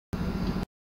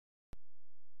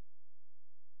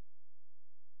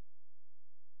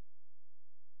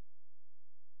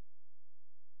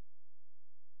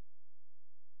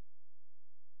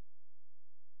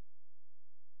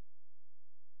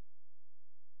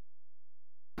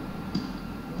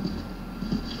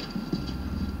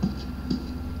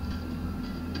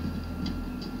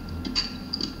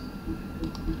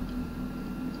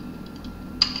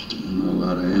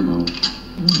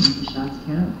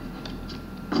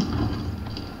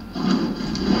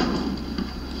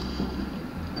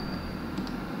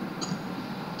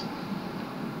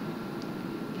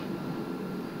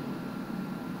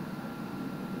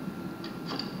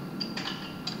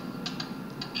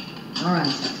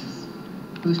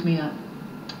Boost me up.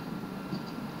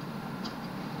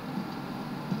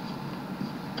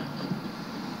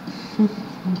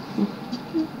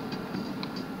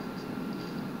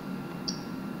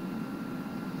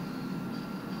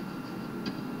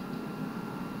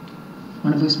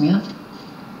 Want to boost me up?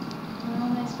 How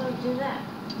am I supposed to do that?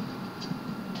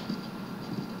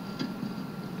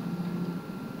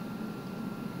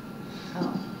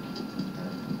 Oh.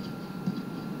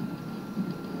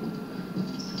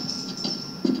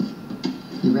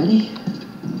 You ready?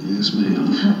 Yes,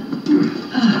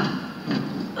 ma'am.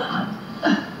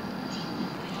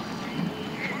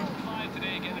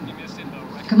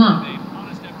 Come on.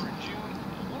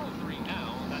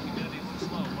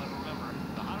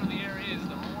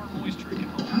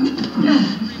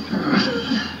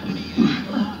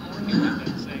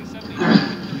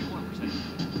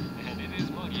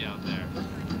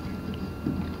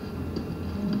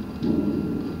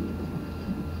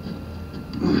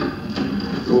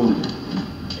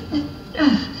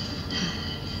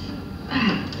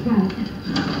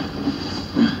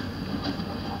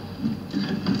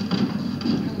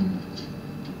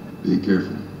 Be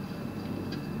careful.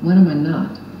 When am I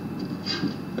not?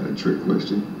 That a trick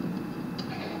question?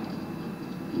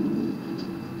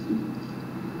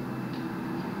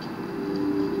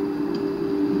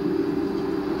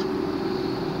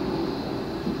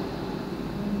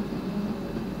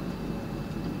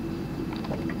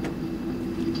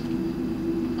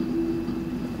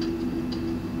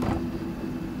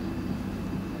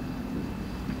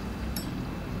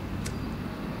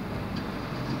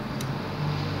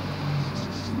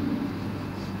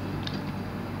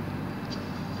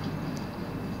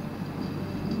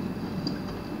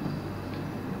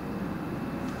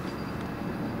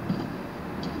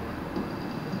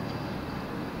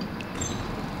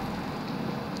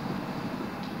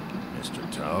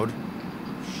 Mr. Toad?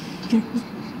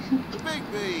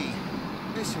 Baby!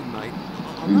 Listen, mate.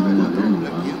 I Ain't know been I out there don't in a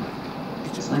look while. human.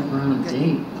 It's like we're on a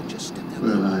date. I just stepped out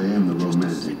Well, I am the just a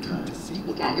romantic second type. to see You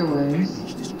what got your ways.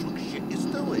 damage this drunk shit is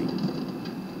doing.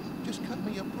 Just cut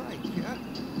me a break, yeah?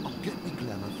 I'll get me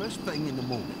glamour first thing in the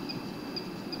morning.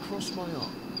 Cross my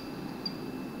arm.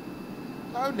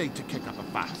 No need to kick up a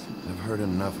fuss. I've heard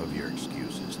enough of your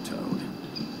excuses, Toad.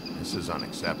 This is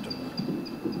unacceptable.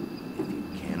 If you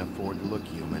can't afford to look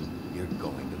human, you're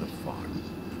going to the farm.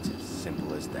 It's as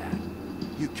simple as that.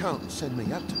 You can't send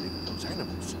me up to live with those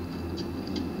animals.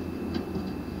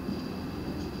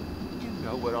 You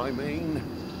know what I mean?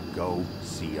 Go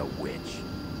see a witch.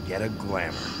 Get a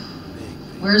glamour.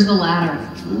 Where's the ladder?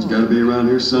 It's got to be around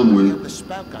here We somewhere. have the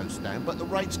spout goes down, but the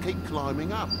rates keep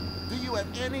climbing up. Do you have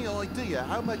any idea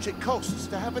how much it costs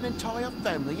to have an entire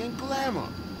family in glamour?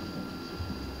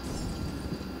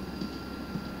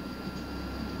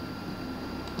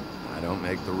 I don't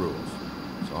make the rules.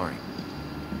 Sorry.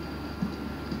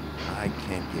 I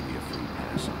can't give you a free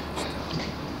pass on this,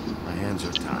 Toad. My hands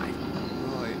are tied.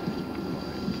 Right.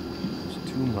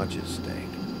 There's too much at stake.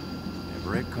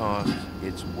 Whatever it costs,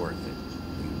 it's worth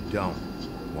it. You don't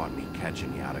want me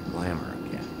catching you out of glamour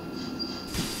again.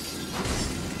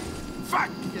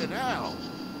 Fucking hell!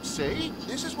 See?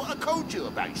 This is what I told you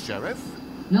about, Sheriff.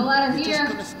 No ladder You're here.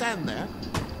 just gonna stand there,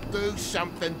 do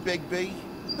something, Bigby,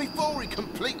 before he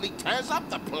completely tears up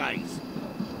the place.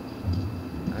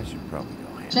 I should probably go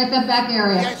handle Check that back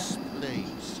area. Yes,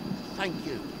 please. Thank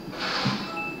you.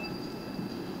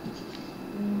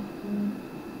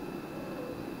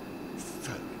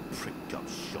 Very pricked up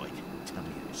shite. Tell me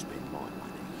how to spend my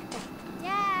money.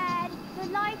 Dad, the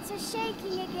lights are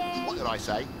shaking again. What did I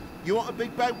say? You want a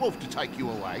big bad wolf to take you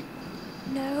away?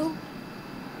 No.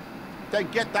 Then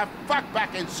get the fuck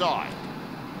back inside.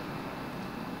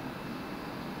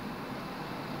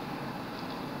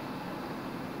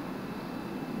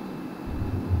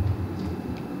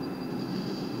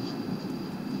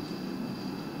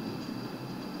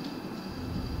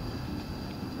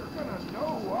 You're gonna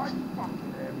know I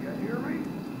fucking am, you hear me?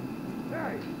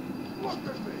 Hey, look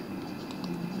at me.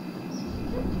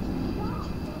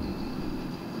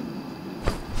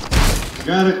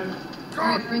 Got it.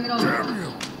 Alright, bring it over. Damn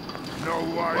you. Know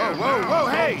who I am Whoa, now, whoa,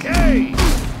 hey, don't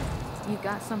hey! You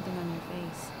got something on your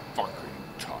face. Fuck are you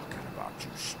talking about, you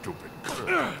stupid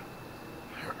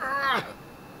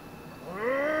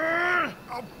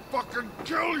I'll fucking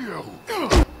kill you!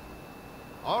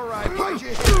 All right, why'd you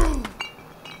hit?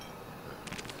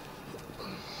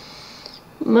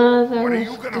 What are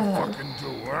you Mother. gonna fucking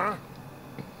do, huh?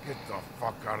 Get the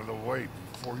fuck out of the way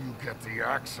before you get the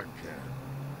axe again.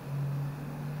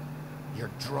 You're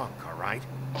drunk, all right?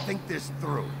 Think this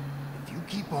through. If you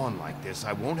keep on like this,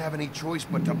 I won't have any choice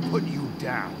but to put you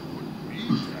down. Put me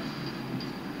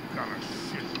down. got a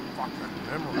shit fucking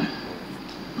memory.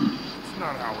 It's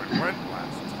not how it went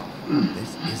last time.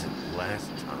 This isn't last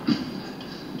time.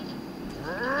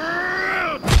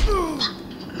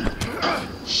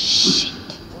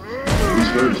 Who's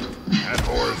first? That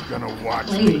whore's gonna watch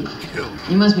Lady. me kill you.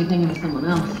 You must be thinking of someone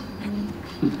else.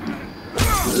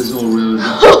 This all really.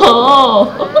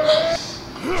 Oh!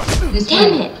 This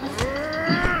Damn way. it!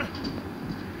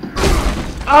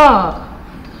 Oh!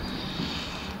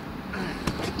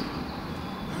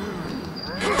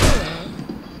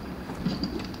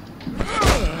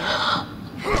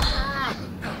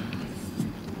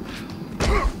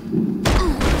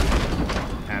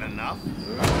 Had enough?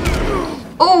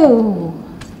 Oh!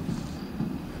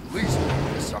 At least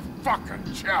it's a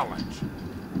fucking challenge.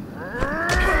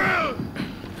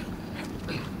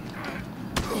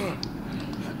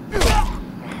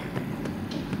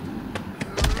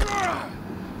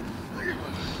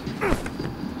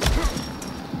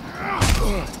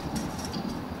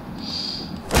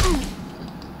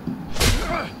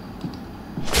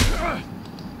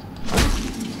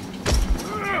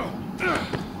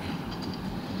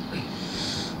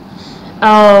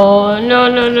 Oh no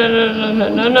no no no no no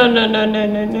no no no no no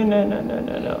no no no no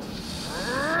no no.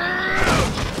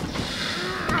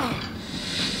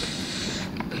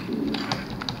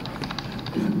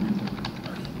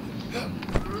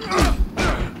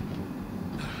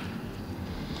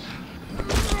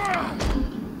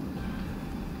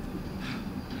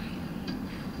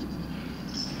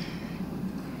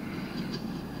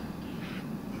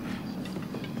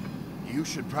 You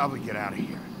should probably get out of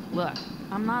here. Look,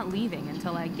 I'm not leaving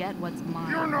until I get what's mine.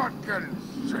 You're not getting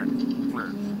shit,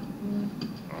 bitch.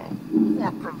 I'll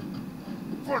fucking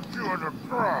put you in the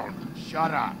ground.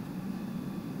 Shut up.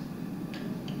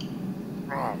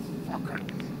 Oh,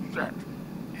 fucking shit.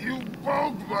 You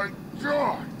bugged my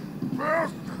dog,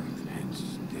 bastard. And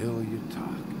still you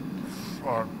talk.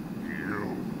 Fuck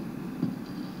you.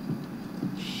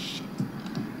 Shit.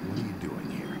 What are you doing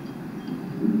here?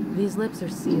 These lips are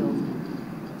sealed.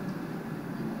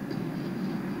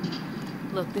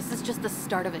 Look, this is just the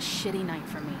start of a shitty night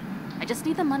for me. I just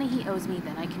need the money he owes me,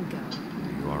 then I can go.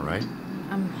 Are you alright?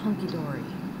 I'm hunky-dory.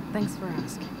 Thanks for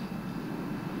asking.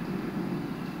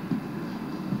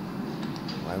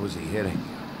 Why was he hitting you?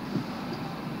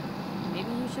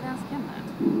 Maybe you should ask him that.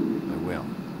 I will,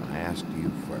 but I asked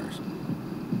you first.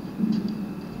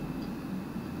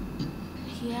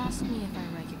 He asked me if I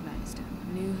recognized him,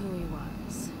 knew who he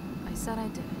was. I said I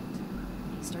didn't.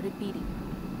 He started beating me.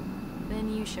 Then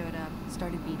you showed up,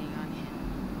 started beating on him.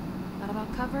 That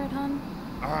about cover it, hun?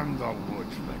 I'm the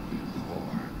woodsman, you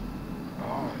whore.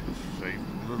 I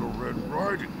saved Little Red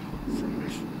Riding Hood from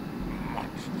this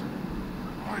monster.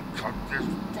 I cut this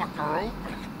fucker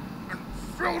open and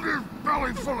filled his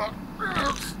belly full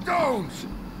of stones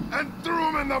and threw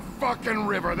him in the fucking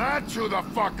river. That's who the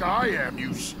fuck I am,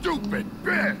 you stupid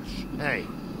bitch! Hey,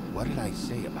 what did I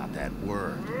say about that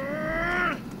word?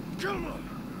 Come on!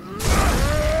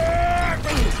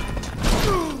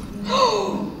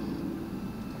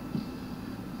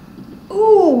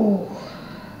 Ooh!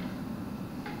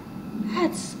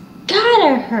 That's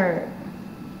gotta hurt.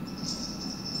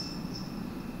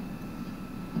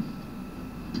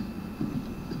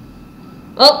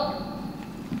 Oh!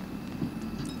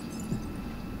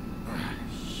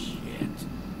 Shit.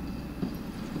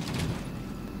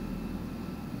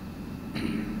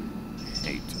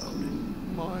 Hey, Toad.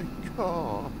 My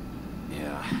car.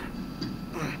 Yeah.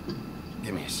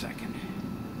 Give me a second.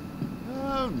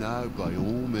 Oh, no, by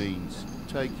all means.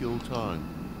 Take your time.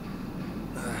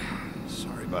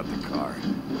 Sorry about the car.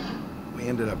 We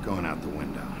ended up going out the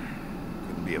window.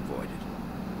 Couldn't be avoided.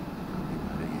 I'll be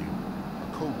mad at you. I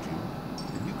called you,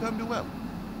 and you come to help.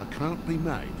 I can't be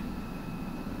made.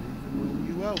 Even when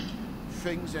you help,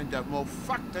 things end up more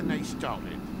fucked than they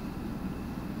started.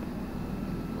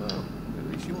 Well, at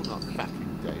least you're not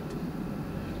fucking dead.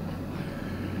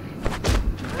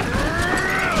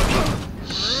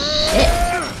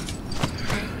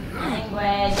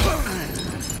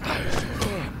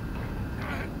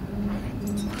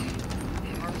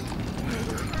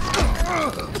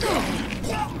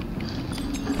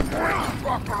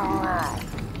 Fucking around!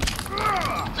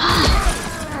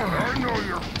 I know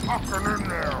you're fucking in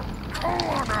there. Come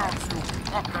on out, you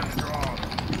fucking dog.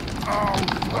 I'll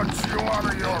put you out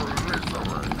of your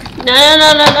misery. No, no,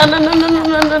 no, no, no, no, no,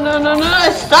 no, no, no, no, no,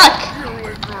 it's stuck. You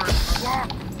ignorant fuck.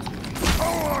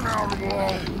 Come on out,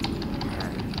 Walt.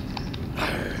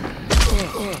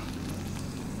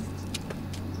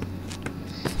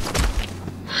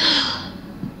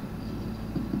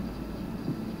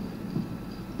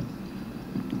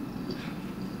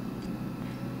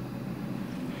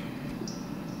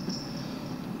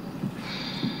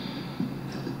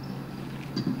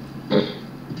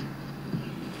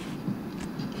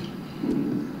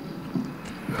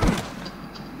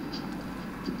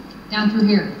 Down through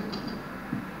here.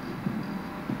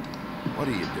 What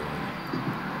are you doing?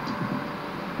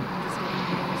 I'm just getting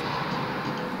yours.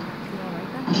 You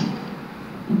alright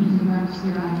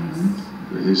then?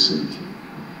 For his sake,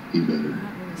 he better. Not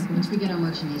really supposed Once we get our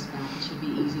merchandise back, it should be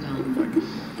easy to unload.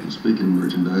 Speaking of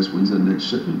merchandise, when's that next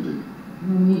shipment due?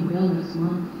 Me and Bill this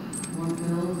month. More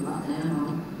pills, a lot of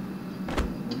ammo.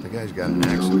 The guy's got an He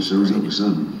accident. always shows up with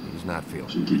something. He's not feeling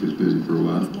Should keep us busy for a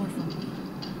while. more from me.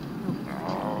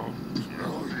 I'll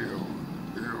kill you.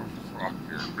 You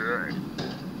fucking bitch.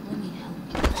 Let me help.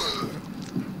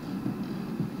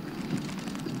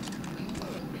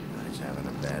 He's having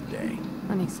a bad day.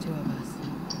 That makes two of us.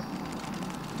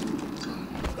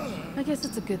 I guess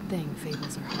it's a good thing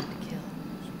fables are hard to kill.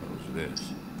 Suppose it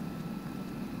is.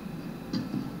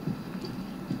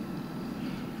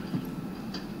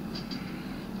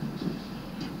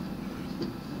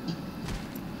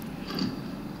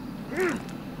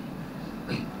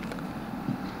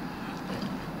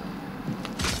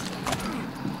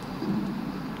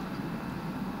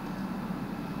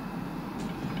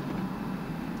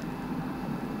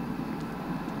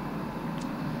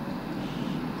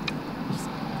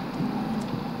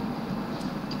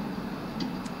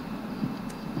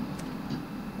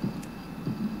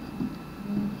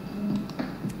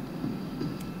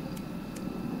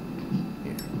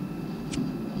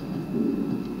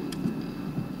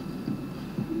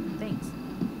 Thanks.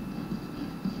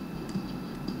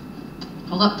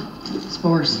 Hold up.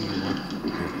 Spores.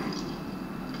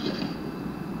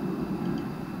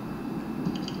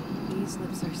 These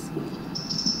lips are sealed.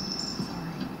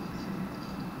 Sorry.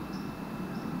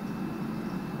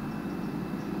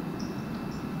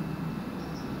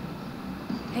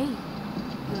 Hey,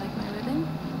 you like my ribbon?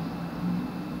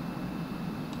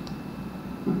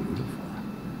 Beautiful.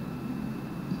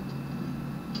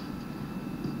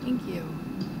 Thank you.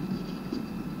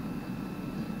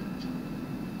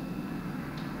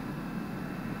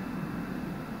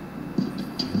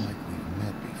 I feel like we've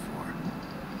met before.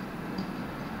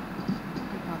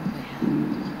 We probably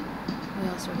have. We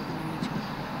all sort of know each other.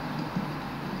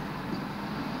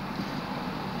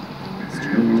 Where the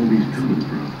hell are all these coming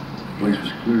from? The place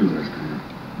was clear last time.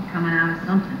 Coming out of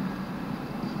something.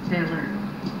 Stay alert.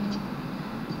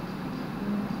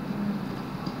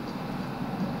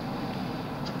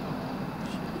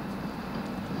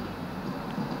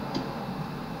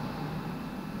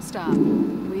 Stop.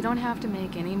 We don't have to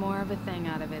make any more of a thing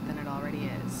out of it than it already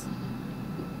is.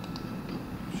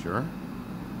 Sure?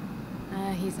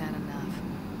 He's had enough.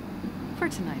 For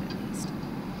tonight, at least.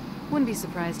 Wouldn't be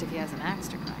surprised if he has an axe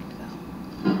to grind, though.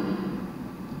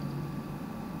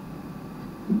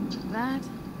 That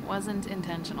wasn't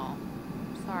intentional.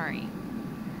 Sorry.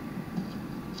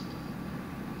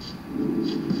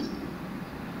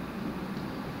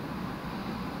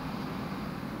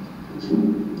 How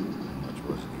much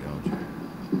was the OJ?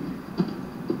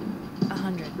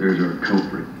 100. There's our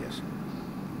culprit. Yes.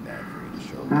 Bad for you to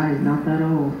show. He's not that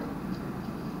old.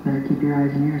 Better keep your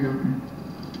eyes and ears open.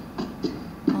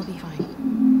 I'll be fine.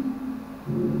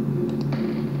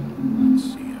 Let's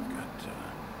see, I've got, it's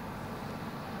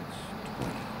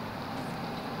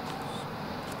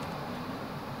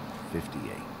 20.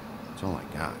 58. That's all I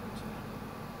got.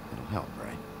 It'll help,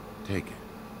 right? Take it.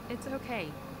 It's okay.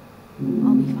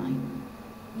 I'll be fine.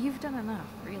 You've done enough,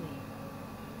 really.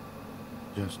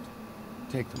 Just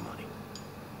take the money,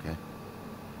 okay?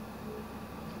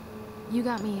 You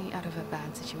got me out of a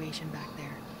bad situation back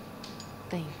there.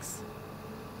 Thanks.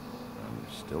 I'm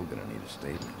still gonna need a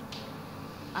statement.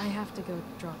 I have to go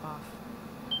drop off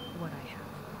what I have.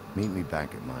 Meet me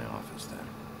back at my office then.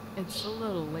 It's a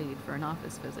little late for an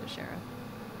office visit, Sheriff.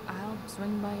 I'll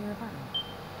swing by your apartment.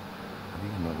 How do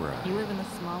you know where I You live in the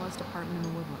smallest apartment in the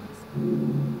Woodlands.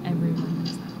 Everyone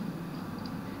knows that.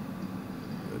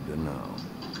 Good to know.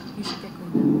 You should get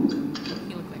cleaned up.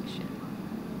 You look like shit.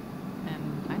 And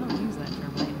I don't use that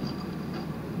term lightly.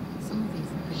 Some of these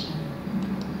are pretty bad.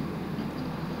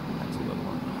 That's a little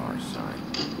on the harsh side.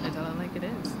 I tell it like it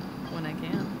is, when I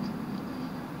can.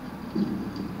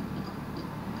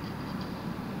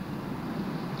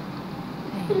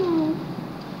 Hey.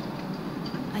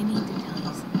 I need to tell you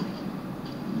something.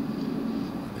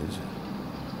 What is it?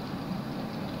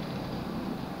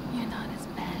 You're not as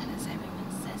bad as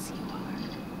everyone says you are.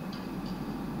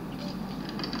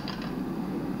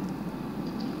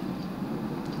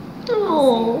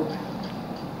 Oh.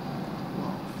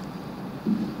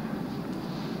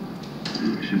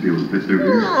 We should be able to fit through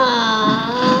here.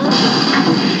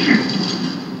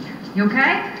 You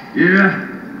okay? Yeah.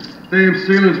 Damn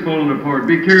ceiling's falling apart.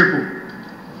 Be careful.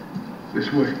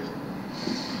 This way.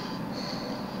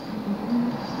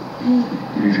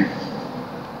 Easy.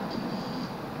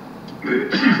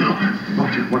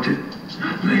 Watch it, watch it.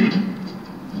 Wait.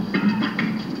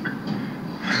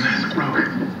 That's broken.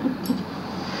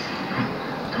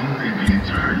 Don't leave me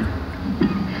inside.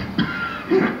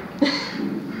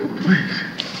 Please.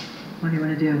 What do you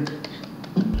want to do?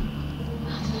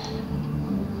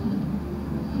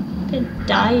 I'm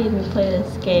dying to play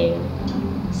this game.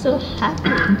 So happy.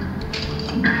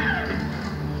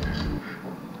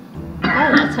 Oh,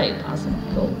 that's how you pause it.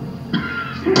 Cool.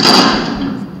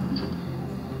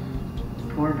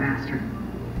 Poor bastard.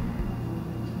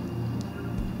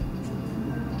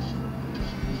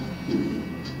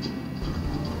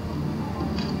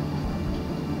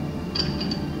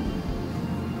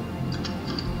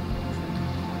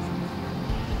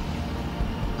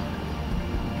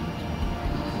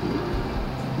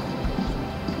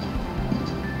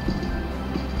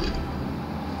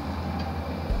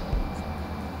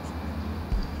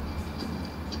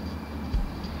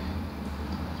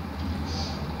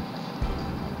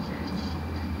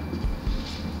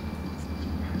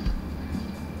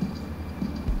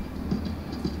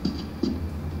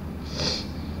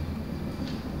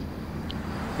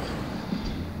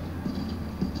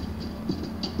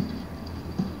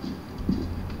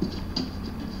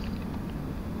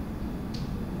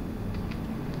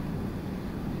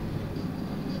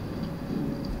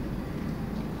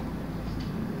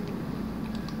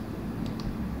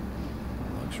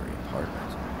 Luxury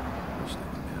apartment. Wish they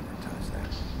could advertise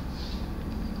that.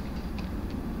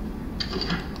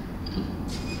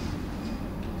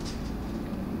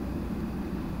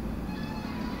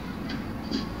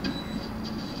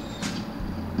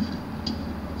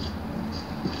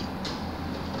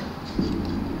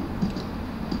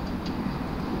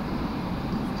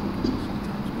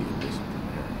 Sometimes be a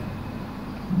disciplinarian.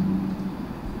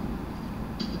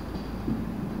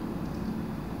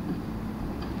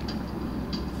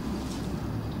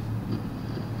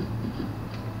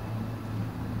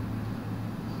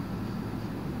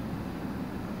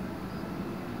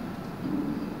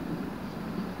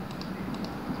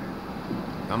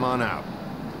 Come on out.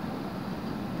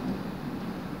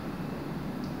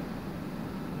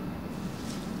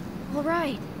 All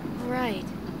right, all right.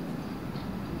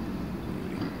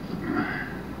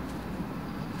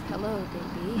 Hello,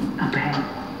 baby. Up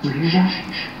ahead. You hear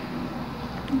that?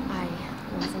 I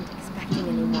wasn't expecting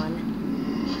anyone.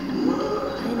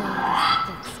 I know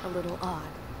this looks a little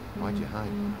odd. Why'd you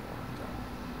hide?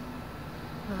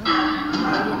 Well, I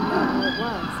didn't know who it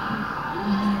was. I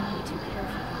can't be too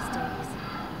careful these days.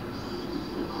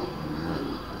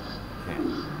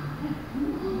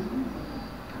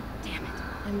 Damn it,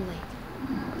 I'm late.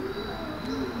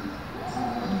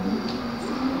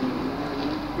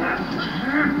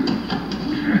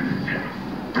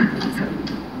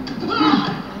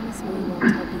 Promise me you won't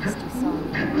tell Beast you saw me.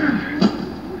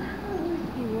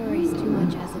 He worries too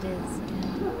much as it is.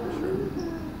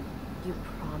 You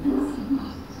promise?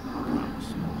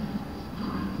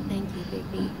 Thank you,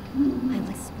 baby. I'll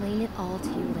explain it all to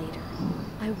you later.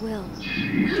 I will.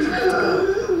 You have to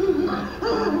go.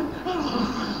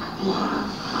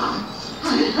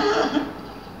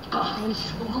 Thank you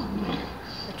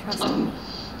for trusting me.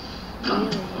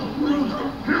 Really,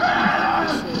 I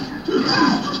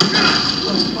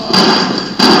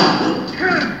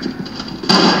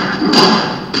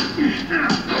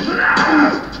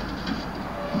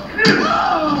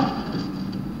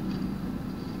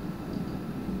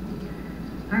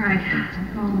Alright, let's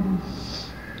go.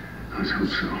 Let's hope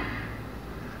so.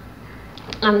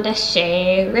 I'm the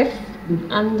sheriff.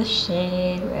 I'm the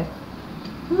sheriff.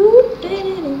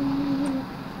 Woo-dee-dee-doo.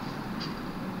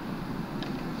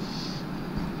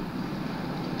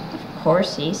 Of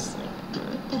course he's sleeping.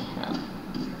 What the hell?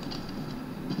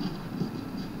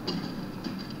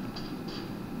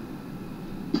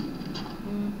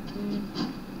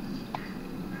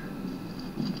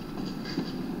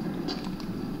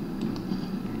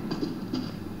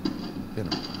 Been a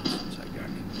while since I got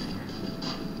in here.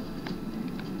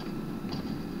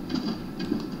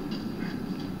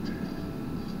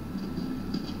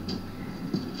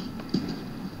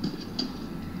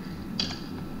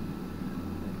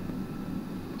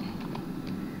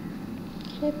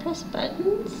 Can I press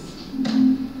buttons?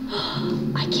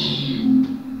 I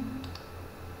can.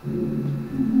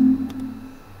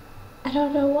 I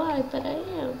don't know why, but I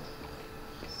am.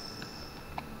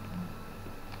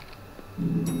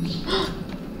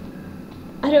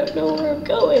 I don't know where I'm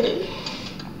going.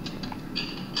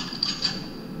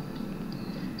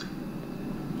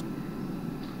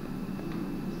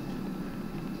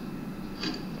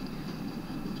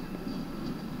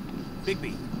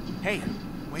 Bigby, hey,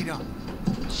 wait up.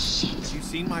 Shit. Have you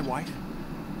seen my wife?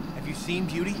 Have you seen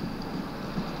Beauty?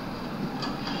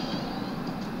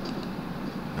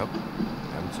 Nope,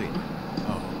 haven't seen her.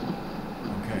 Oh,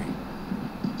 okay.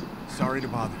 Sorry to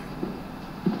bother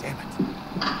you. Damn it.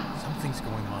 Something's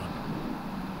going on.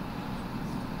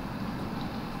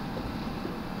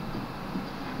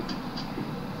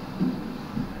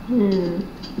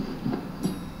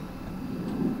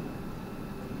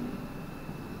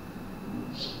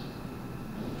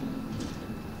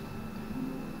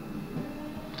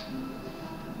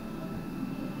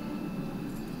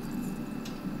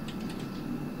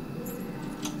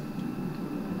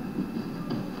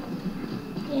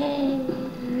 Yay,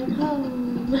 I'm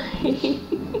home.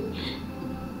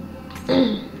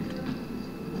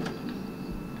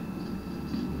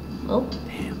 Oh.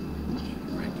 Damn, she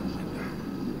cracked the window.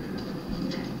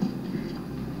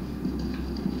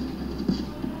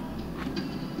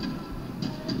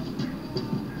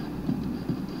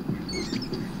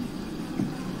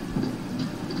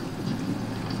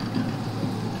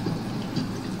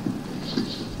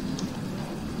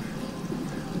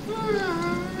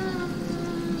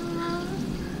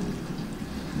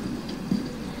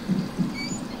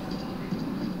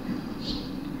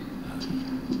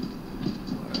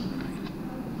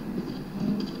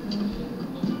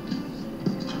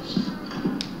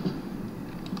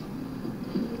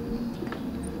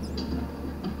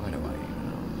 Why do I even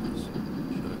own this? Should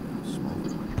have got a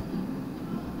smaller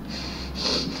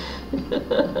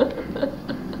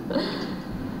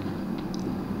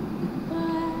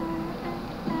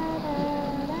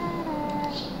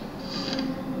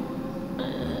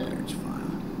There's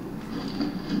file.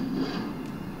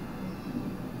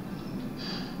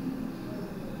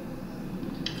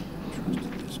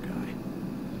 Trusted this guy.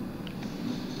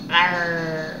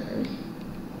 Arr.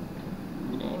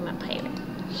 I'm a pirate. I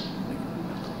can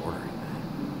remember ordering that.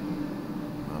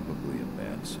 Probably a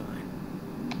bad sign.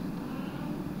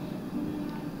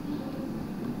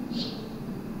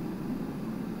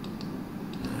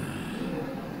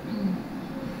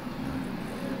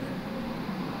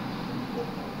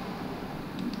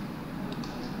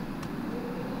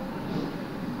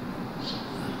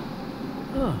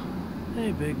 Oh,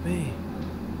 hey, Big B.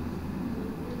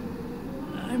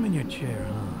 I'm in your chair,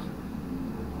 huh?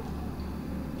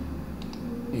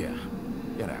 Yeah,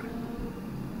 get out.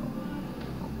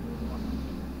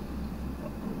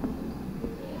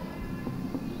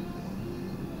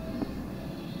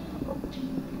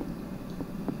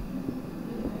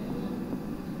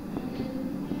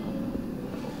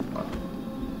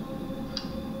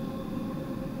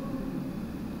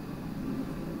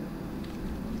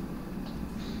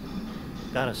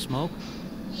 Got a smoke?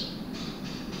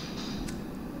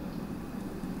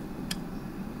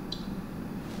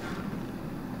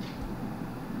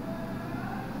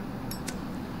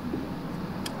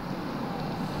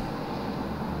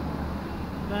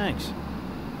 Thanks.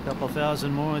 Couple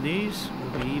thousand more of these,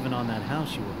 we'll be even on that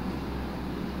house you were.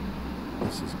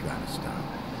 This has got to stop.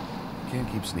 You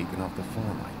can't keep sneaking off the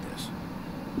phone like this.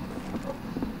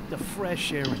 The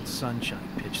fresh air and sunshine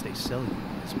pitch they sell you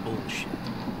is bullshit.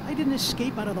 I didn't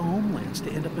escape out of the homelands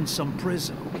to end up in some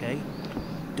prison, okay?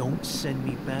 Don't send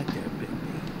me back there, Big B.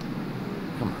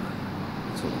 Come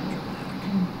on. It's a little dramatic.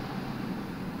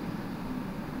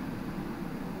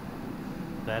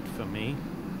 That for me?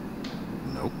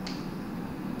 Nope.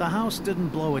 The house didn't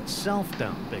blow itself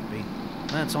down, Bigby.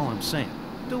 That's all I'm saying.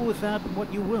 Do with that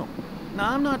what you will. Now,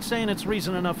 I'm not saying it's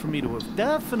reason enough for me to have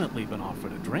definitely been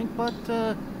offered a drink, but,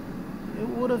 it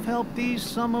would have helped ease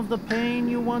some of the pain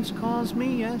you once caused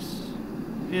me, yes?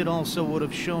 It also would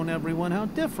have shown everyone how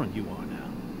different you are now.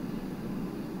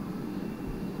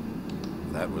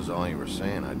 If that was all you were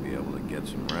saying, I'd be able to get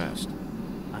some rest.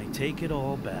 I take it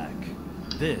all back.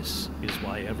 This is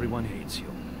why everyone hates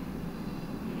you.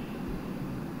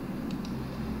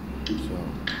 So,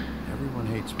 everyone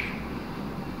hates me.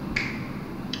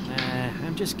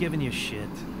 I'm just giving you shit.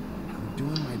 I'm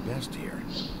doing my best here.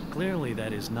 Clearly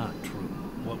that is not true,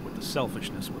 what with the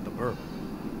selfishness with the bourbon.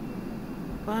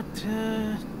 But,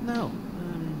 no,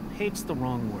 hate's the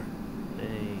wrong word.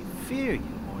 They fear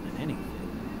you more than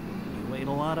anything. You ate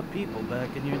a lot of people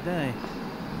back in your day.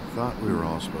 I thought we were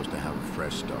all supposed to have a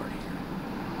fresh start here.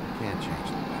 You can't change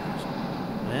the past.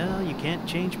 Well, you can't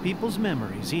change people's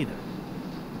memories either.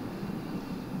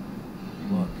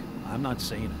 Look, I'm not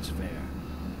saying it's fair,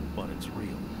 but it's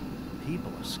real.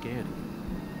 People are scared of you.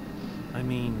 I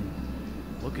mean,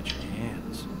 look at your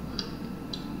hands.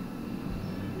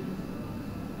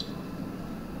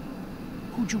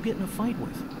 Who'd you get in a fight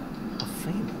with? A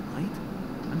fable, right?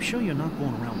 I'm sure you're not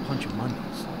going around punching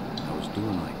Mondays. I was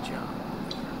doing my job,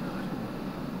 believe it or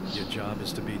not. Your job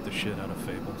is to beat the shit out of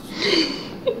fables.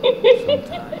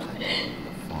 Sometimes I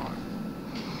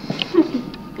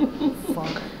go to the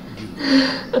farm. Fuck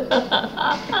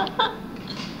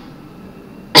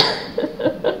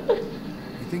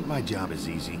You think my job is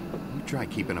easy? You try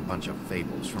keeping a bunch of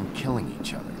fables from killing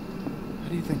each other. How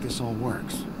do you think this all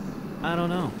works? I don't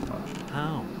know.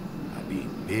 How? By being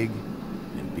big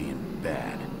and being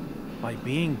bad. By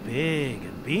being big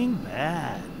and being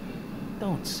bad.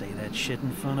 Don't say that shit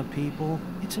in front of people.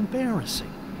 It's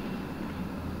embarrassing.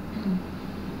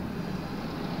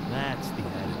 That's the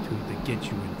attitude that gets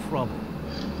you in trouble.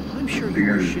 I'm sure The you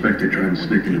were guy's shit inspector trying to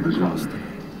sneak into his across office.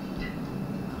 today.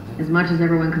 As much as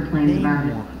everyone complains Name about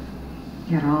it, one.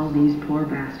 yet all these poor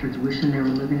bastards wishing they were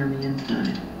living on the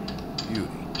inside. Beauty.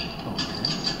 Oh,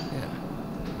 Yeah.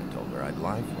 I told her I'd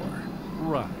lie for her.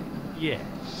 right. Yeah.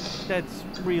 That's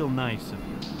real nice of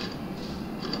you.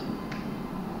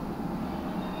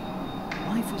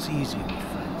 Life is easier with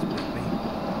friends, baby.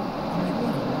 And they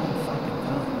live a long fucking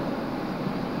time.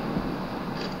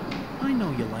 I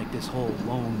know you like this whole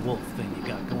lone wolf thing you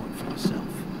got going for yourself.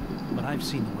 But I've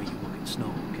seen the way you look at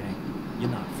Snow, okay? You're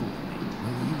not fooling me.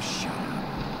 Will you shut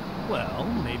up? Well,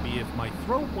 maybe if my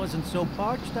throat wasn't so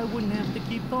parched, I wouldn't have to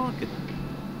keep talking.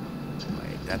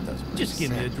 Wait, that doesn't make Just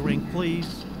give me a sense. drink,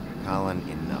 please. Colin,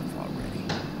 enough already.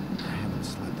 I haven't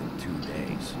slept in 2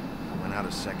 days. I went out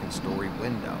a second-story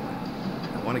window.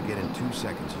 I want to get in 2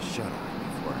 seconds of shut-eye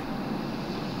before I...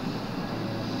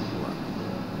 Look,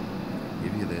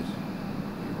 give you this,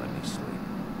 you let me sleep.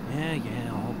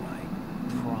 Yeah, all right.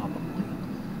 Probably.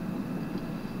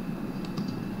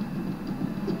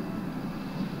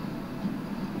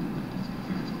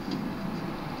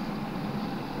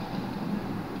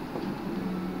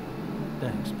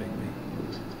 Thanks, Bigby.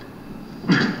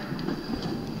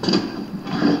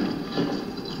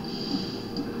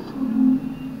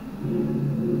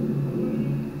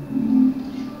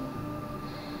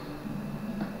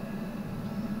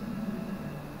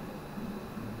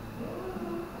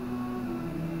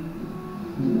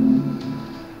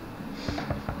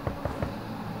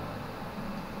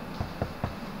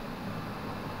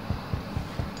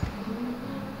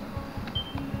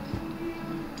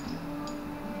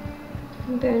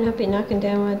 You better not be knocking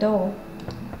down my door.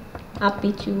 I'll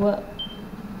beat you up.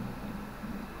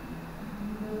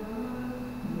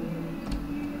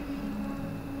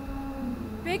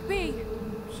 Bigby!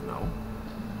 Snow?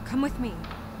 Come with me.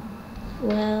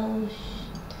 Well,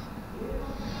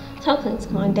 something's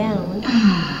gone down.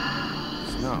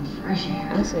 Snow. Fresh air.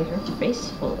 Honestly, her face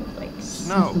full of like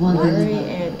Snow. worry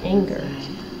and anger.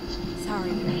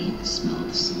 Sorry. I hate the smell of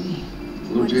the sea.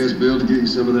 Why don't you ask Bill to get you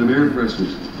some of them air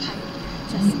fresheners? I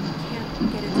just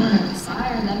can't get into this.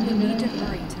 Higher than You you need to know.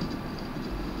 hurry to...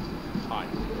 Hi.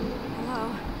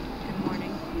 Hello. Good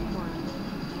morning.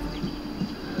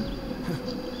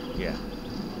 Yeah.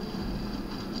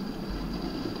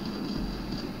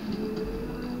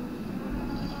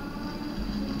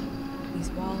 These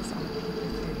walls are paper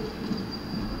thin.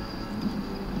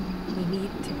 We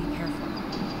need to be careful.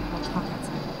 We'll talk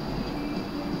outside.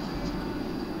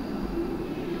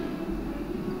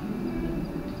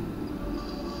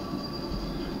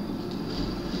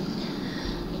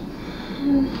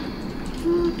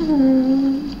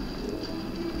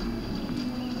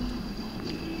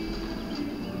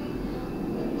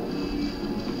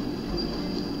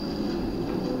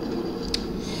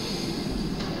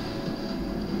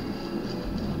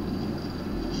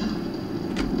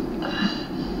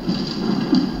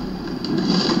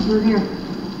 We're here.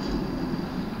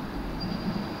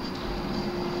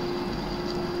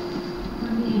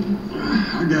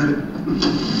 I got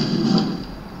it.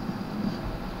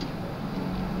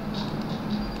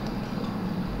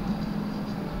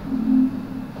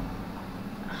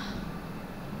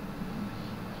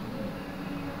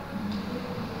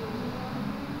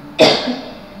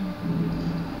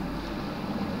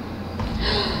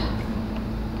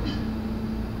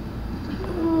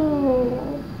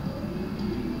 Oh.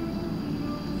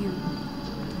 You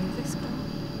knew this girl?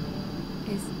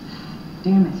 Is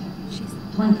Damn it. she's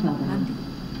Plane fell down. Lundy?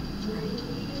 Right.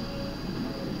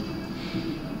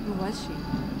 Who was she?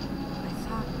 I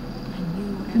thought I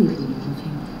knew Please everyone. leave the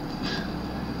team.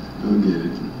 I'll get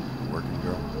it. Working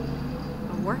girl?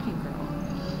 A working girl?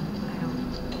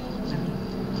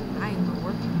 I am a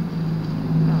working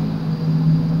girl.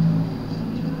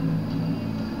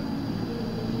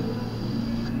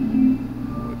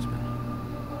 Woodsman.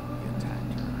 He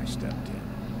attacked her. I stepped in.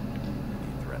 And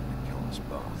he threatened to kill us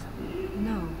both.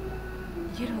 No,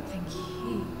 you don't think he...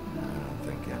 I don't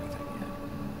think anything yet.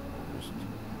 Just give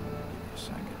me a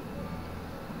second.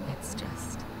 It's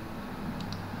just...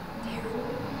 There.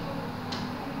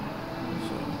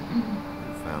 So,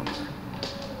 who found her?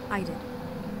 I did.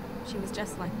 She was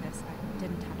just like this. I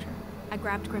didn't touch her. I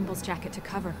grabbed Grimble's jacket to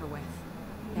cover her with.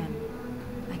 Then,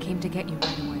 I came to get you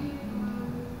right away.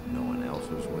 No one else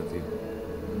was with you?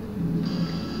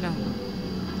 No.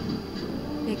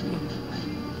 Bigby,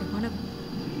 did one of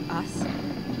us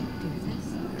do this?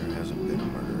 There hasn't been a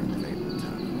murder in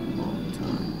Fabletown in a long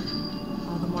time.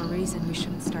 All the more reason we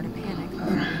shouldn't start a panic before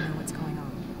we know what's going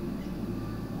on.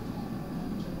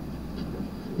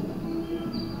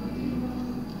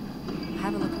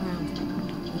 Have a look around.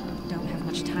 We don't have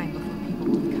much time before people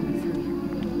will be coming through here.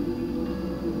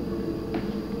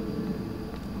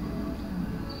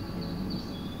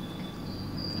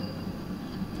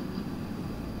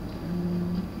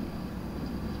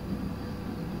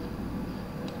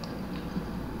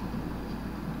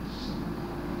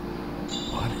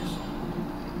 What is...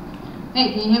 Hey,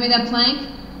 can you hand me that plank?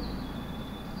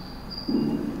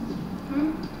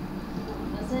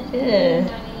 Yeah.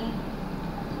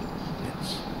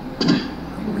 It's a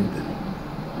ribbon.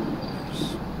 There's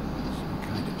some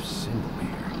kind of symbol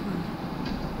here.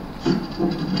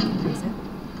 Is it?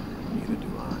 Neither do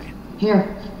I. Here,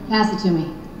 pass it to me.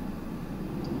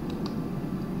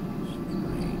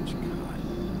 Strange God.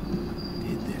 Who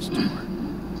did this to her?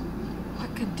 What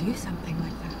could do something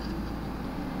like that?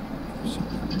 Either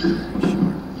something very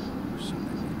sharp or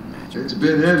something with magic. It's a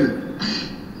bit heavy.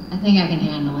 I think I can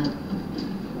handle it.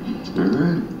 All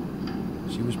right.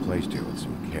 She was placed here with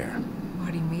some care.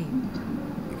 What do you mean?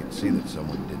 You can see that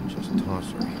someone didn't just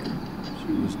toss her here.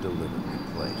 She was deliberately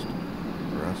placed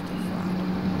for us to find.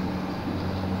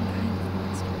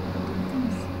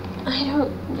 I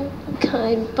don't know the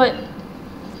kind, but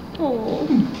oh,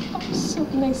 I was so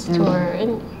nice to her,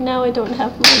 and now I don't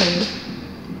have money.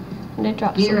 And I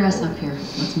dropped Get your something. ass up here.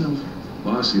 Let's move.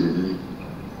 Bossy today.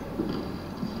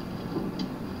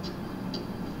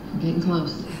 We're getting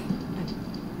close.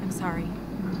 I'm sorry.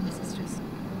 This is just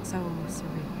so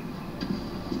surreal.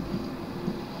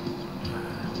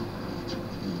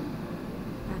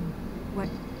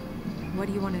 What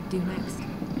do you want to do next?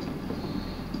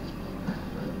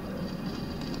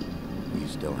 We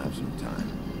still have some time.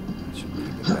 We should keep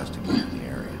investigating the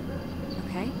area.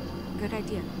 Okay, good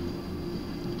idea.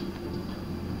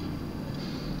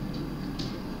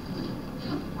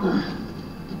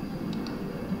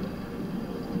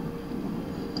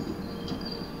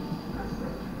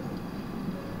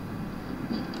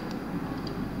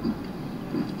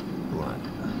 Blood.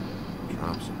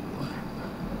 Drops of blood.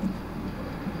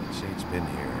 I'd say it's been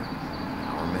here an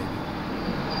hour maybe.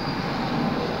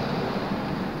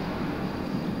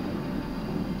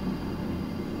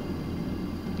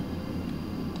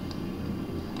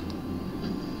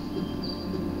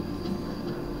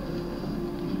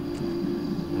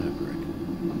 Fabric.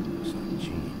 Looks like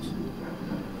jeans.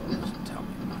 Doesn't tell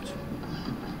me much.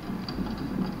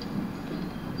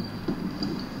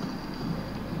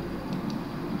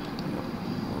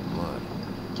 More blood.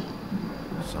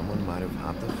 Someone might have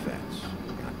hopped the fence,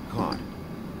 got caught,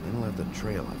 then left the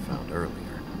trail I found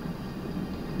earlier.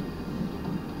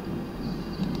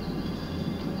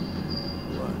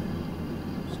 Blood.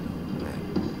 Still red.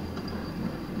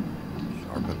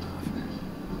 Sharp enough.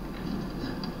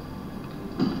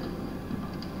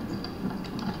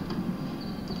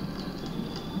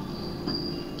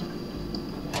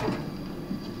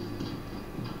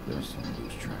 There's some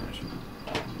loose trash.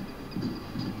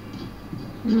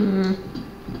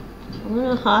 I'm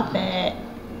gonna hop it.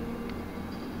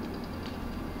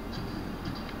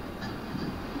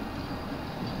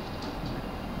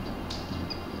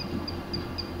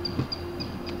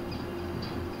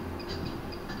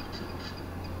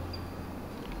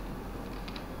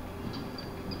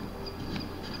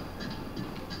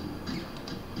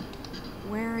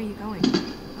 Where are you going?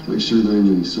 Make sure there ain't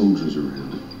any soldiers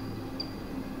around.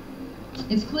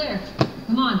 It's clear.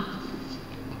 Come on.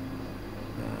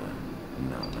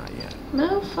 No, not yet.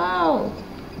 Mofo.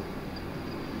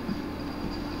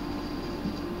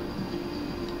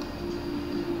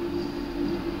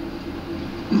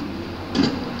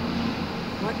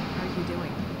 What are you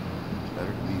doing?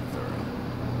 Better to be thorough.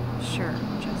 Sure,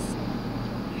 just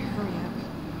hurry up.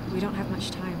 We don't have much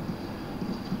time.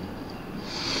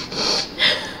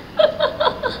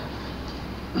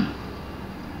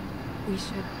 We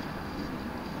should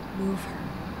move her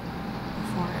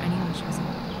before anyone shows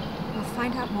up. We'll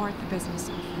find out more at the business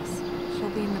office. She'll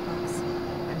be in the books,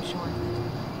 I'm sure of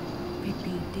it.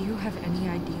 Bigby, do you have any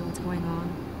idea what's going on?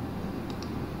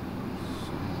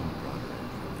 Someone brought her in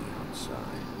from the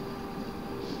outside.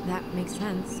 That makes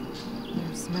sense.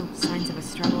 There's no signs of a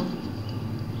struggle.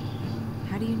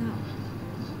 How do you know?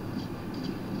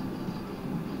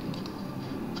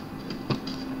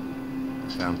 I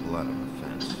found blood on the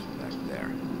fence back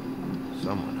there.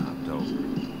 Someone hopped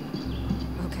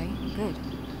over. Okay, good.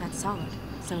 That's solid.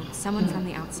 So, someone from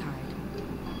the outside.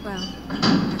 Well,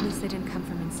 at least they didn't come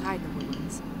from inside the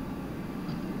ruins.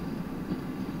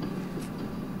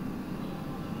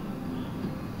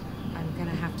 I'm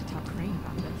gonna have to talk to Crane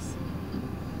about this.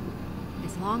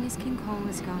 As long as King Cole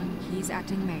is gone, he's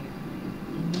acting mayor.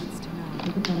 He needs to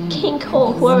know. King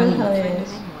Cole, whoever the hell it is.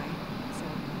 Anyway, so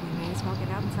we may as well get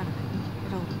out in front of it.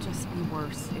 It'll just be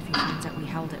worse if he finds out we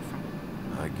held it from him.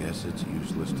 I guess it's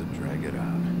useless to drag it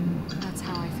out. That's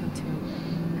how I feel too.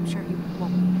 I'm sure he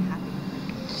won't be happy.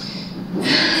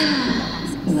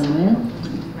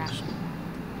 Rational.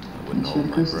 I wouldn't hold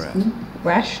my breath.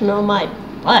 Rational my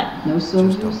butt. No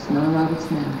soldiers, no Roberts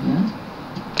now, yeah?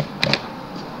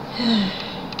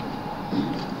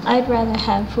 I'd rather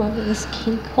have whoever this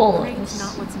King Cole Crane's is.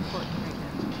 not what's important right now.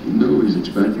 You know he's We need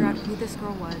to figure expecting out us. who this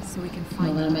girl was so we can Well,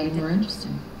 find that'll her. make it more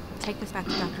interesting. Take this back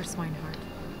to Dr. Swinehart.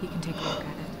 He can take a look at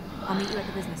it. I'll meet you at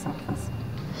the business office.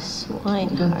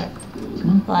 Swinehart.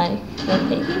 Like the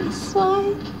baby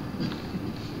swine?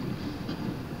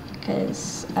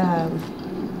 Because,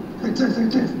 Hey,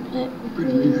 Tess.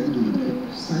 Pretty lady, how you doing?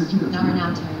 I heard you got... Not right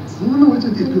now, Terrence. No, I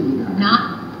just did good. Not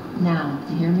now.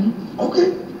 You hear me?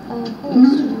 Okay. hello,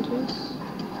 strangers.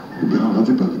 No,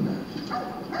 nothing better than that.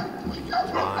 What are you,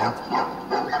 blind?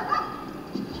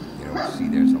 You don't see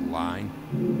there's a line?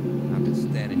 I've been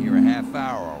standing here a half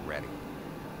hour already.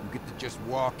 You get to just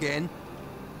walk in?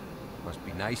 Must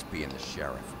be nice being the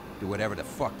sheriff. Do whatever the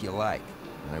fuck you like.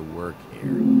 I work here.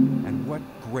 And what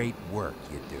great work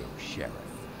you do, Sheriff.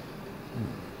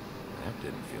 That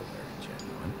didn't feel very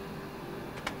genuine.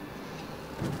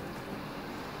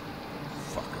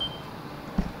 Fucker.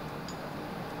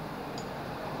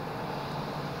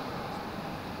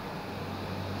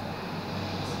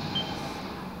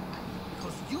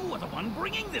 Because you are the one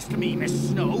bringing this to me, Miss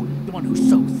Snow. The one who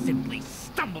so simply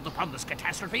stumbled upon this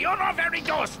catastrophe on our very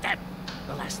doorstep.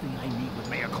 The last thing I need with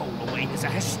Mayor Cole away is a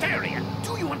hysteria.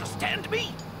 Do you understand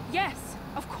me? Yes,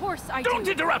 of course I Don't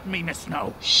do. interrupt me, Miss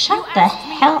Snow. Shut the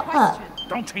hell up.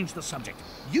 Don't change the subject.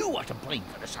 You are to blame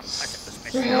for this unpleasantness,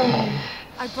 Miss Snow.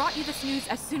 I brought you this news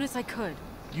as soon as I could.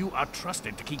 You are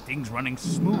trusted to keep things running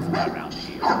smoothly around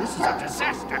here. This is a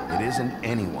disaster. It isn't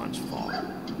anyone's fault.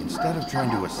 Instead of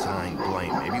trying to assign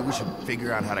blame, maybe we should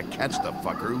figure out how to catch the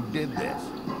fucker who did this.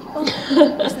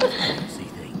 See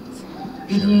things.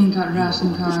 If you ain't got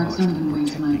ration cards, don't even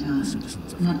waste my time.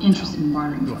 I'm not interested in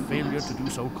bartering Your for failure bullets. to do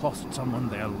so cost someone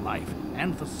their life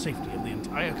and the safety of the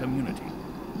entire community.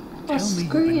 Well, Tell me you've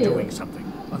screw been you. doing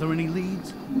something. Are there any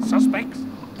leads? Suspects?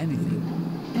 Anything?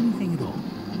 Anything at all?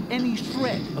 Any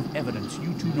shred of evidence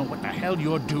you two know what the hell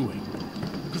you're doing?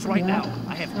 Because right now,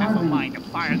 I have half a mind to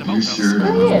fire them You both. sure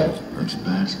Screw you. Perk's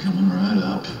back's coming right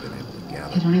up.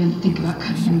 I don't even think about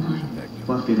cutting in line.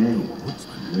 Fucking A.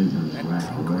 That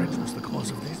trunk wrench was the cause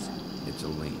of this? It's a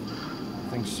lead.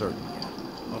 Nothing certain yet.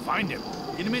 Well, find him.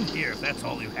 Get him in here if that's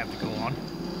all you have to go on.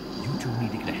 You two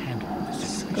need to get a handle on this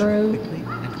situation Screw quickly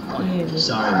and quietly. you.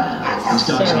 Sorry, man. These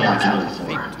dogs not accounted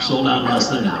for. Sold out in less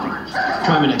than an hour.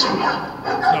 Try me next week. No.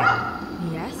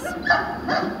 Yes?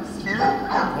 Sir?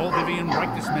 Call Vivian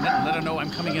right this minute and let her know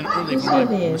I'm coming in early Who's for my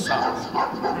Vivian? massage.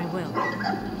 I will.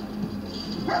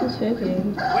 Who's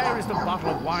Vivian? Where is the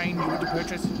bottle of wine you were to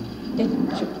purchase?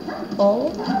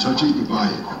 Oh? Touch it, you buy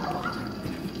it.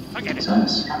 Forget it.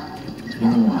 Tess, you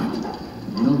know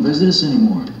what? You don't visit us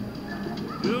anymore.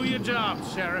 Do your job,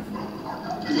 Sheriff.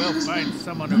 We'll find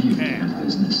someone None who of your damn can.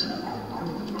 business.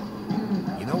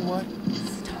 You know what?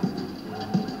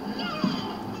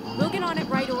 We'll get on it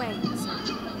right away, sir.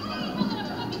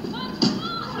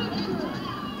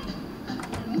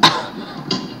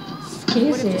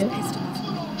 Excuse Would've just you. pissed him off.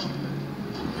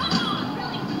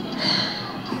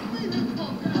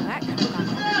 Well, that could have gone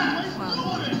well.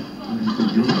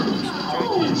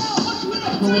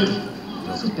 Malik,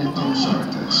 sit back Oh, down. sorry,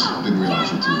 Tess. Didn't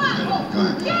realize you two were there. Go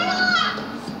ahead.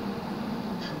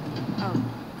 Oh,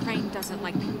 Crane doesn't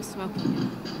like people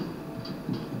smoking.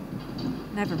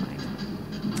 Never mind.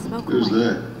 Smoke Who's away.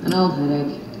 that? An old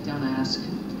headache. Don't ask.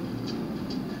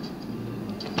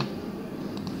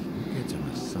 It's a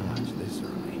massage this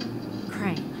early.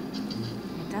 Crane.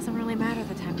 It doesn't really matter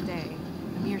the time of day.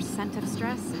 A mere scent of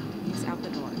stress and he's out the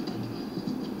door.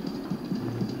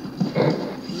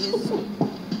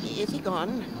 Is he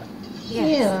gone?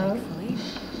 Yes, Yeah. thankfully.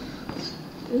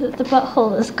 The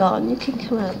butthole is gone. You can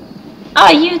come out. Ah,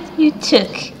 you took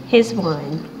his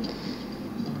wine.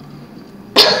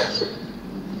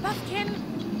 Buffkin!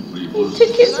 You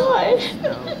took his wine.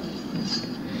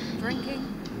 Drinking?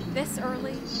 This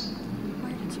early?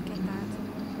 Where did you get that?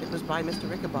 It was by Mr.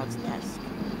 Ichabod's desk.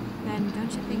 Then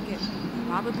don't you think it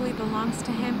probably belongs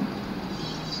to him?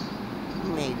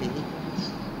 Maybe.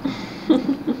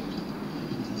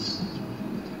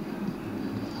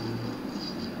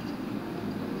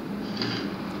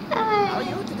 How are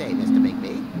you today, Mr.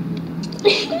 Bigby?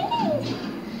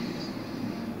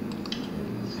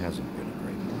 Hasn't been a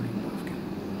great morning, Buffkin.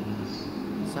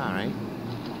 Sorry.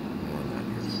 Well, not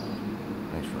your fault.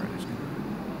 Thanks for asking.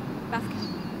 Buffkin,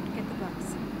 get the books.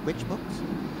 Which books?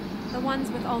 The ones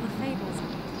with all the fables in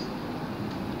it.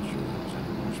 Sure, is that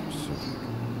more specific?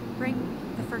 Bring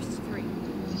the first 3.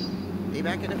 Be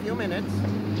back in a few minutes.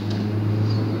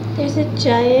 There's a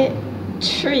giant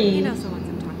tree. He knows the ones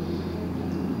I'm talking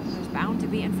about. There's bound to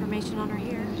be information on her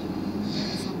here.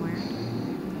 Somewhere.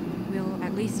 We'll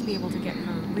at least be able to get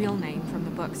her real name from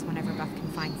the books whenever Buffkin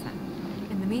finds them.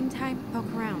 In the meantime, poke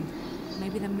around.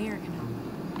 Maybe the mirror can help.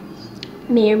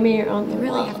 Mirror on the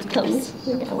really wall have to get comes.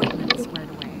 this appointment squared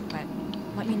away, but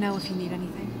let me know if you need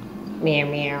anything.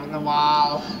 Mirror on the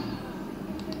wall.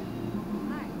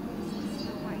 Hi, this is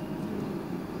Snow White.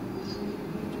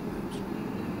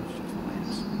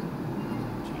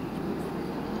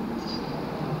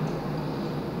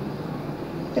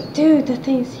 But dude, the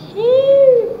thing's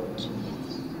huge.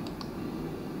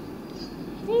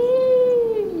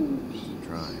 Huge. Keep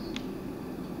trying.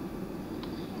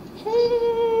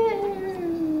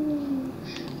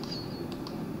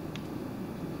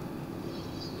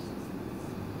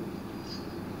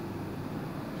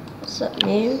 What's up,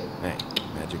 man? Hey,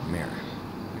 magic mirror.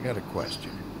 I got a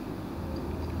question.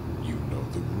 You know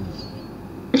the rule.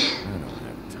 I don't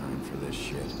have time for this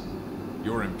shit.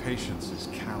 Your impatience is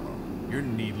callow. You're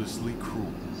needlessly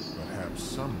cruel, but have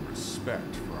some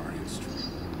respect for our history.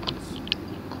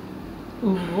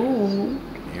 Ooh.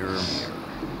 Mirror, mirror.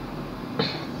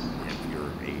 If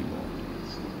you're able,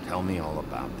 tell me all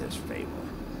about this fable.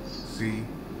 See?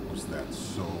 Was that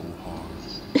so hard?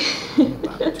 I'm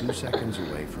about 2 seconds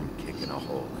away from kicking a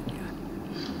hole in you.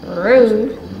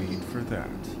 Rude. No need for that.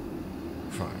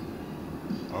 Fine.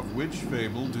 Of which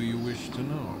fable do you wish to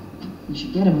know? You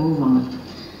should get a move on.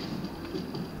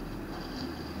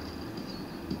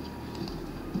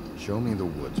 Show me the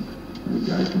woodsman. The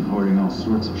guy's been hoarding all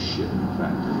sorts of shit in the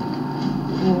factory.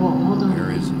 Whoa, hold on.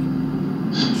 Where is he?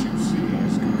 What you see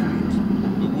is complete.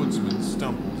 The woodsman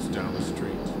stumbles down the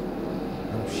street.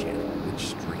 Oh shit, which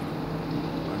street?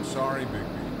 I'm sorry,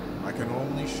 Bigby. I can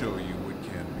only show you what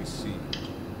can be seen.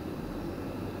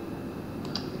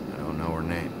 I don't know her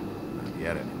name. Not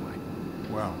yet, anyway.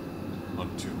 Well,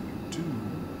 until you do,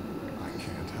 I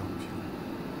can't help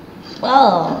you.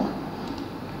 Well.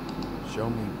 Show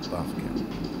me Buffkin.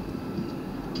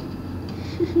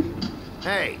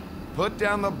 Hey, put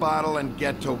down the bottle and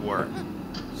get to work.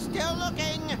 Still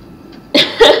looking.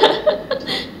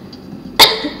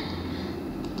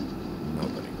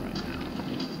 Nobody right now.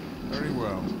 Very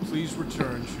well. Please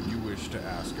return should you wish to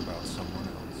ask about someone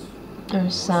else. Or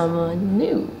someone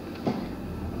new.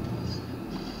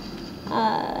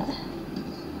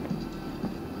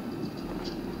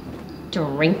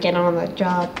 Drinking on the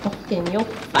job, fucking you're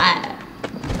fired.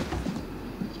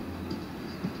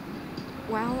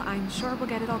 Well, I'm sure we'll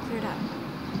get it all cleared up.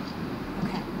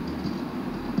 Okay.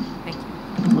 Thank you.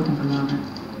 I'm looking for Robert.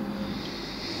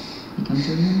 You come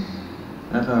through here?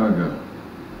 Half hour ago.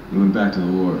 He went back to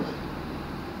the wharf.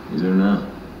 He's there now.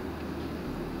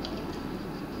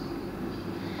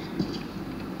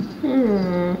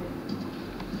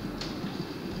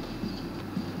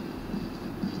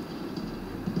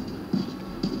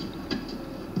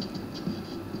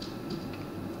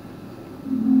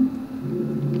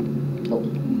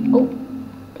 Oh,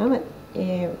 I'm at,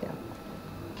 there we go.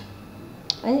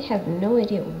 I have no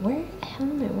idea where the hell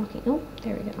am I walking. Oh,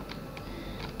 there we go.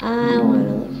 I want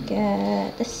to look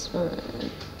at this one.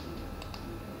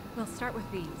 We'll start with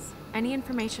these. Any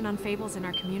information on fables in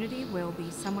our community will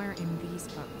be somewhere in these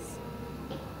books.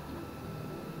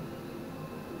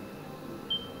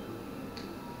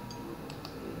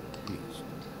 Beast.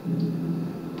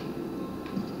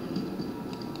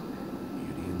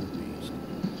 Beauty and the Beast.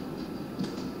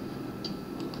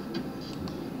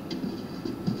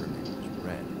 Everything was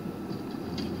red.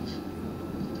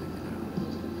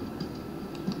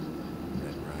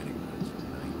 Red Riding Hood's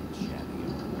knight and shabby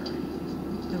armor.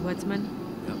 The woodsman?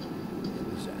 Yep. And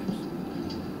his axe.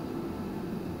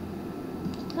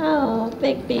 Oh,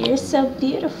 Bigby, you're so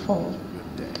beautiful.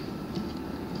 Good day.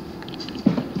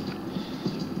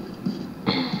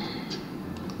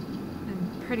 I'm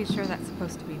pretty sure that's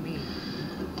supposed to be me.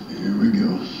 Here we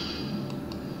go.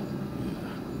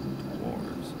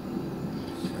 Dwarves.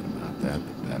 Said about that,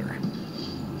 the better.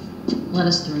 Let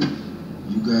us through.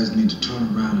 You guys need to turn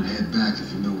around and head back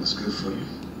if you know what's good for you.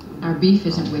 Our beef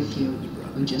isn't with you.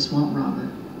 We just want Robert.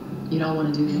 You don't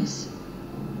want to do this?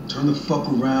 Turn the fuck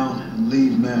around and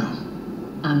leave now.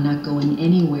 I'm not going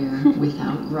anywhere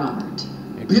without Robert.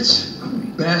 Bitch, I'm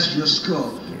gonna bash your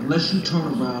skull unless you turn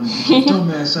around and get your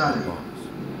dumb ass out of here.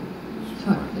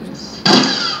 Fuck this.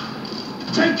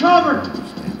 Take cover!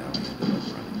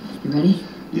 You ready?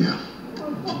 Yeah.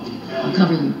 I'll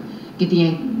cover you. Get the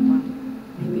angle.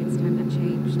 Maybe it's time that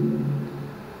changed.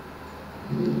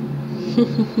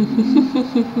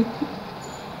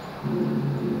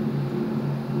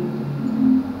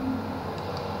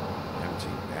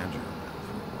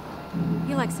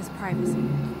 He likes his privacy.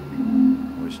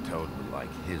 Wish Toad would like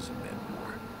his a bit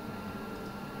more.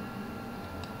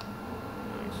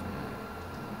 Nice.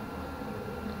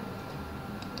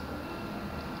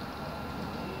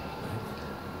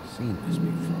 I've seen this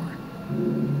before.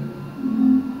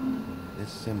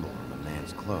 This symbol on the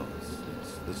man's clothes,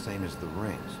 it's the same as the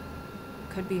rings.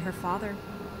 Could be her father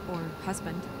or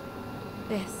husband.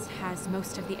 This has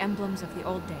most of the emblems of the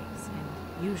old days, and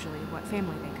usually what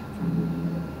family they come from.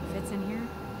 If it's in here,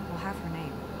 we'll have her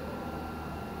name.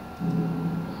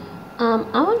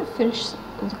 I want to finish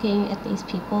looking at these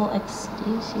people.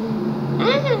 Excuse you.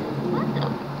 Ah!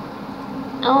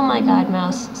 Oh my god,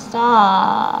 mouse.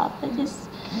 Stop. I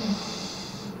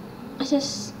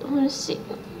just want to see.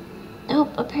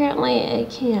 Nope, apparently I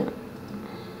can't.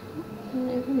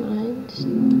 Never mind.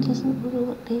 It doesn't want to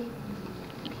let me.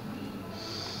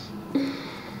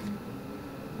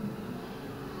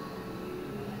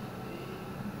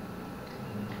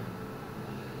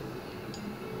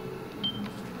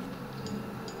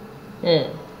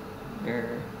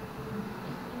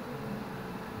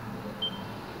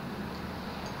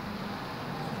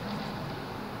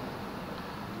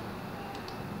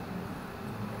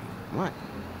 What?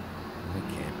 I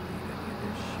can't read any of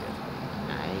this shit.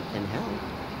 I can help.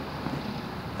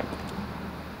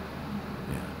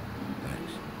 Yeah,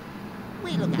 thanks. We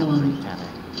look out for each other.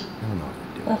 I don't know what to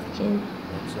do. Fucking.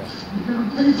 What's that? You gotta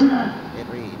pay for that. It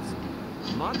reads,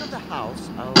 Mark of the House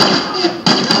of...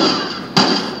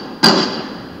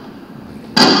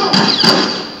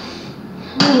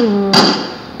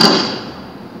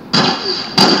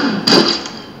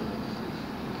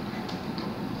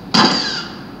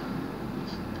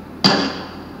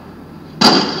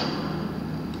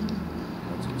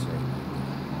 What's it say?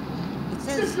 It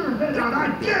says... Get your head out, I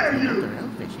dare you! Their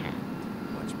elfish hat.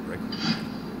 What's brick?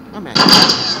 Oh man,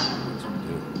 What's it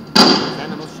do? this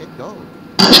animal shit gold.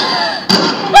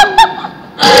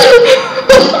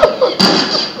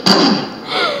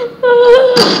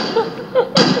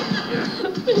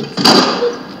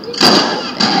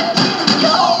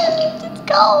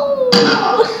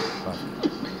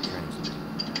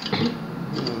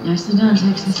 Nicely done,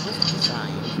 Texas.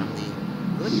 Design from the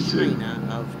good China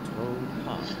of Toad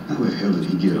Hall. How the hell did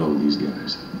he get all these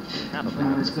guys? Probably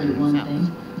Robert's good at one himself.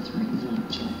 thing. It's writing blank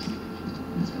checks.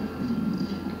 That's right.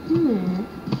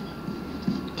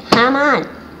 Come on.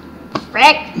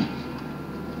 Frick.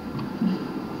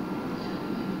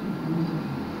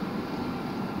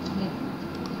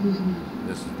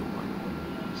 This is the one.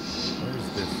 Where's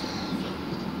this from?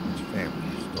 Which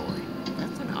family story?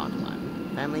 That's an odd one.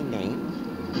 Family name?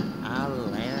 I'll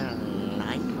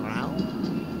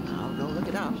go look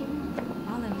it up.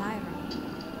 Alelaira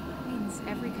means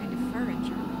every kind of fur in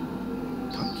German.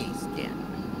 Donkey skin.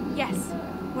 Yes.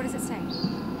 What does it say?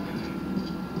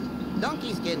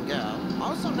 Donkey skin girl,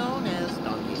 also known as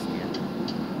donkey skin.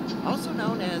 Also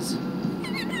known as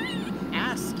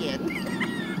ass skin.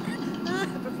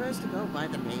 Prefers to go by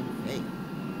the name Faith.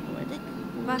 Poetic.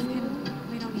 Buffkin,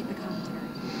 we don't need the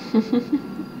commentary.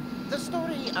 The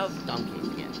story of Donkey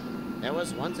Skin. There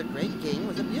was once a great king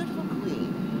with a beautiful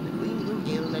queen. The queen grew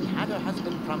ill and had her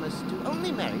husband promise to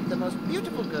only marry the most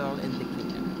beautiful girl in the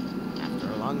kingdom.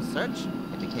 After a long search,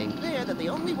 it became clear that the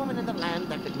only woman in the land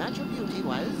that could match her beauty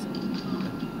was...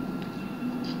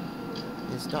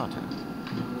 his daughter,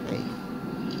 Faith.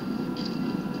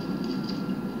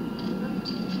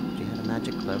 She had a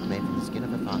magic cloak made from the skin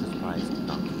of her father's prized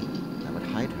donkey that would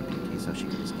hide her beauty so she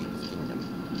could escape his kingdom.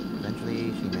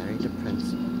 Eventually, she married a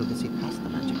prince who could see past the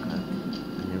magic cloak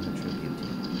and knew her true beauty.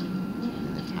 And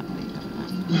they lived happily ever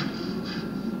after.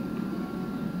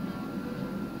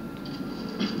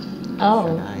 Oh.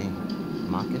 Should I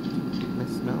mock it,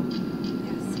 Miss Snow?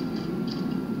 Yes.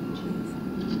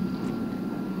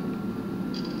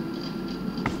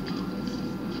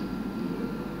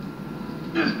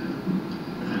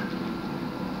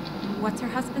 What's her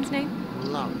husband's name?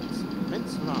 Lawrence.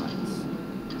 Prince Lawrence.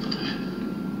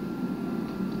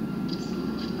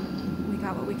 We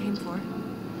got what we came for.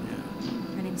 Yeah.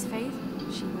 Her name's Faith.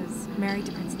 She was married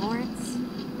to Prince Lawrence.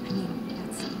 I mean,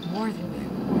 that's more than me.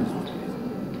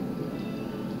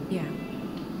 Yeah.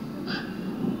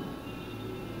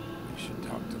 You should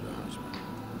talk to the husband.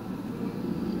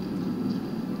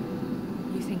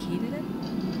 You think he did it?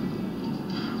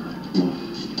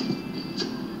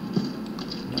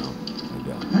 No, I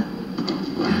don't. I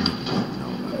don't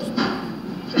know about his wife.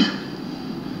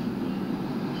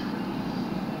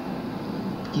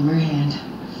 Give me your hand.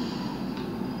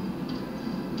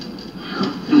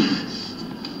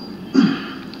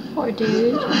 Poor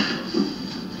dude.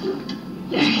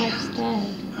 His wife's dead.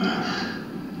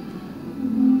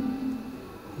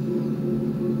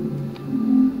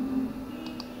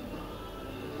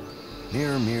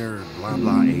 Mirror, mirror, blah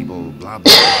blah able, blah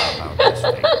blah blah about this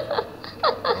fable.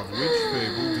 Of which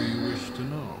fable do you wish to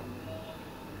know?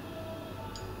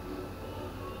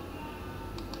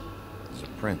 He's a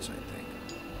prince, I think.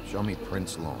 Show me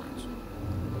Prince Lawrence.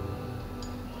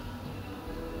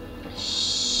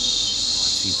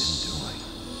 What's he been doing?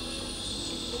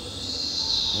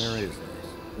 Where is this?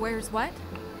 Where's what?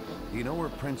 Do you know where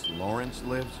Prince Lawrence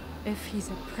lives? If he's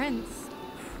a prince,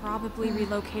 probably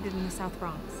relocated in the South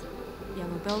Bronx.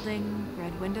 Yellow building,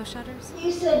 red window shutters.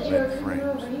 You said you were Red coming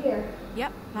frames. over here.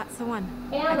 Yep, that's the one.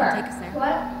 I Amber, can take us there.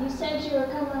 what? You said you were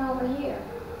coming over here.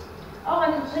 Oh,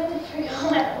 I completely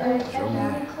forgot. I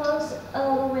had to close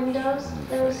all the windows.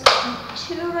 There's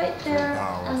 2 right there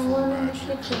and 1 in the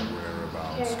kitchen.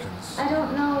 Okay. I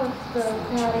don't know if the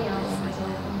patio is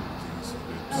open.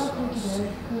 I don't think it is,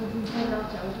 because you said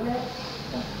not to open it.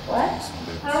 What?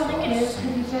 I don't think it is,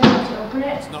 because you said not to open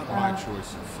it. It's not my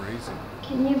choice of phrasing.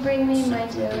 Can you bring me my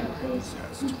dinner, please?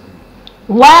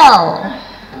 Well!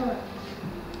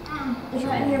 Is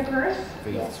that in your purse?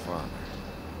 Faith's father,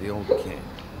 the old king.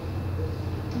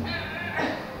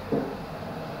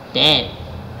 Dead.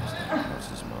 That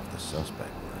crosses him off the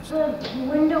suspect list. The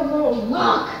window won't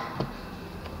lock.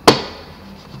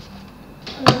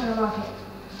 I'm not gonna lock it.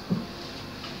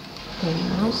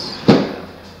 Yes.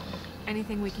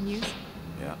 Anything we can use?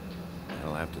 Yeah,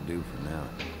 that'll have to do for now.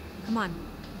 Come on,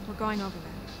 we're going over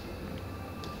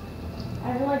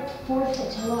there. I'd like to force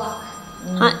it to lock.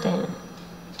 Hot damn.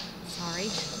 Sorry, I'll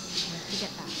have to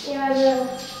get that. Yeah, I will.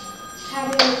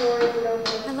 Having the door is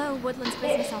open. Hello, Woodlands It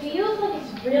Business Office. feels like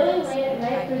it's really late at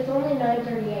night, but it's only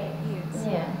 9:38. He is.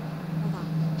 Yeah. Hold on.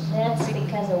 That's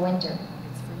because of winter.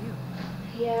 It's for you.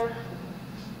 Yeah.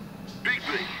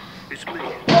 Bigby, it's me.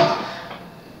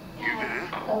 You there?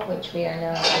 Of which we are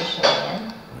now officially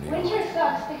in. Winter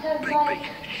sucks because, like,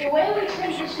 the way we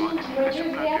transition to winter,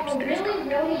 we have a really,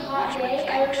 really hot day,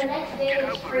 and then the next day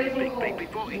it's freezing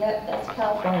cold. Yep, that's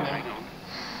California.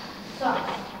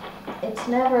 Sucks. It's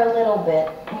never a little bit.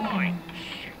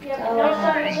 Yep, no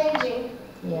sun changing.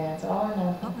 Yeah, it's all or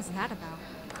nothing. What was that about?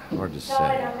 Hard to It's all or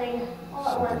say. nothing. All at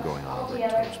Something once, going on all over at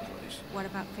together. Toad's place. What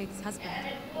about Faith's husband? I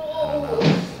don't know. I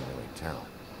can't really tell.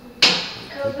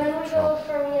 Because then we go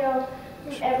from,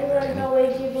 everyone's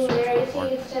always using their AC to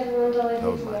everyone's always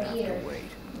Toad using might their have heater. to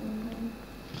wait.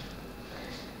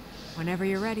 Whenever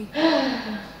you're ready.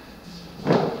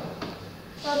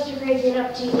 Plus, you're crazy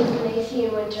enough to use an AC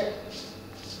in winter.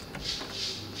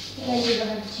 And you don't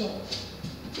have to change.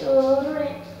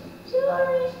 Alright.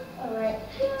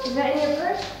 Is that in your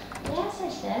purse? Yes, I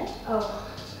said. Oh.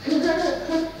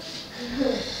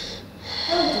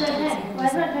 Oh, it's my pen. Why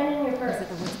is my pen in your purse?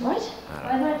 What?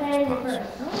 Why is my pen in your purse?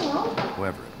 I don't know.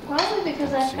 Whoever. Probably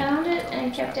because I found it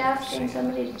and kept asking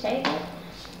somebody to take it.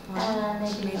 Well,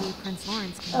 they did maybe not. Prince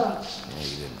Lawrence can Oh. Yeah,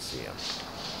 you didn't see him.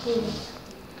 Hmm.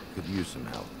 Could use some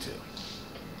help, too.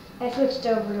 I switched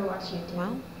over to watch YouTube.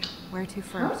 Well, where to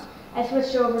first? I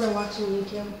switched over to watching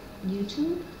YouTube.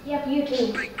 YouTube? Yep,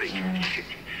 YouTube.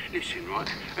 Listen, right,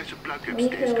 there's a bloke You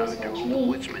upstairs can going always to watch all me. the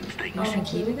woodsman's things. You think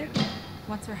he did it?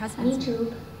 What's her husband's name?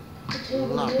 YouTube. YouTube.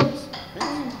 Lawrence.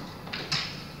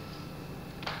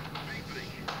 Bigby,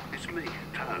 it's me,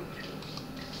 Toad.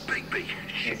 Bigby,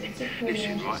 shit. It's a pretty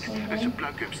Listen, right, interesting there's a one.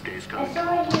 bloke upstairs I going to saw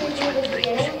all you the do the woodsman's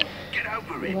beginning. things. Get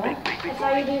over it, What? Bigby, I before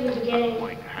saw you do the beginning.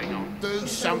 Wait, hang on. Do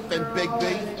something,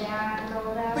 Bigby.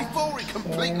 Before he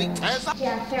completely tears up.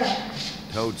 Yeah, Sarah.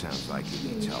 Toad sounds like he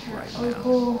needs help right Oh, now.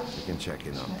 cool. We can check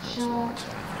in on Prince Lawrence.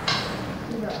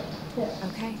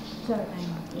 Okay. Sorry.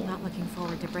 I'm not looking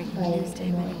forward to breaking the news to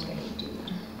him anyway.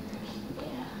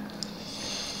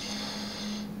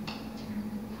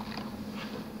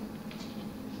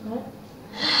 What?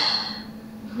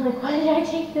 Like, why did I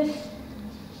take this?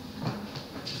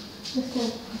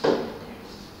 Listen.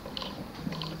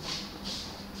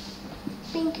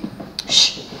 Bink.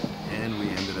 And we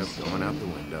ended up going out the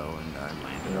window, and I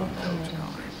landed on Toad's car.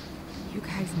 You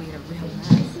guys made a real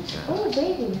mess. Oh,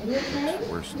 baby, are you okay?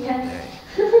 Worst of the Yes.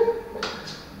 day.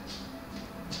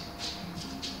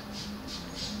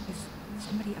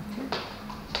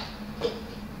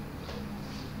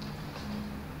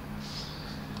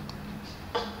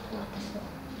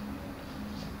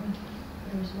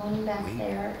 back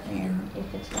there, and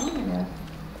if it's long enough,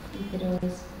 you could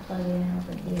always plug it in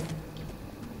over here.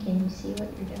 Can you see what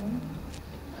you're doing?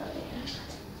 Oh yeah.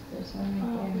 There's one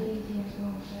right there. Easier to go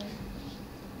over there.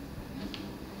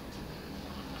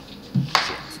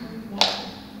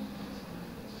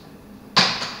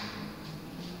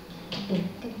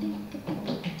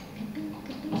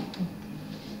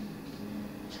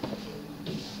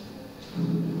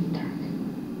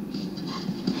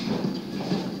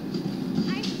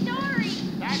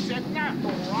 That's enough,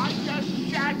 all right? Just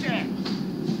shut it.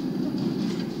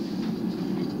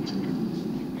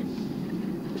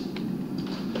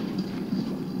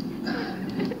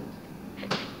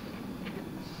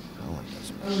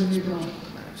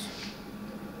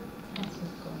 That's so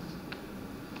cool.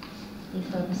 He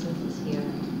focuses his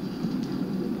hearing.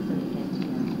 So he can,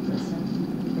 listen,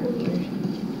 hear weird.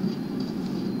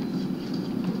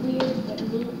 Weird but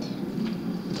neat.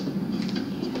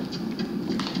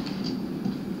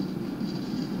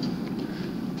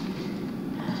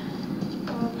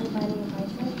 I'll play Binding of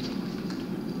Isaac.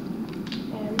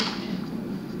 And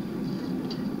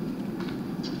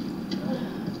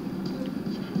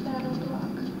Battle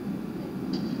Block.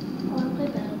 I want to play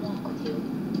Battle Block with you.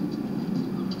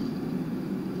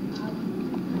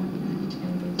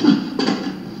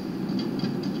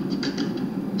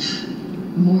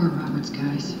 More Robert's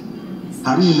guys.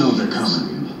 How do you know they're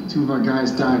coming? 2 of our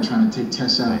guys died trying to take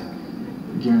Tess out. I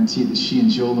guarantee that she and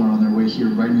Joel are on their way here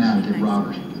right now to get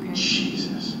Robert.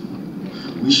 Jesus.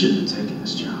 We shouldn't have taken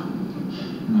this job.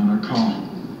 Not our call.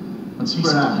 Let's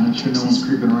spread out and make sure no one's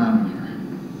creeping around in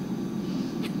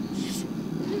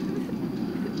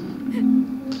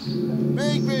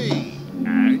here. Bigby!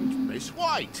 And Miss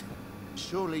White.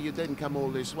 Surely you didn't come all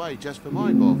this way just for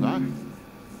my bother.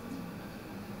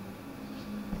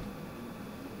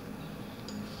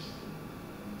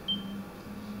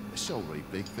 Sorry,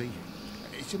 Bigby.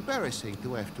 It's embarrassing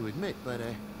to have to admit, but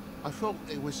I thought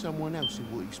there was someone else in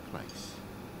Woody's place.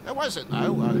 There wasn't,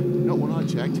 though. Not when I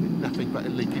checked. Nothing but a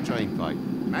leaky drain pipe.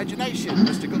 Imagination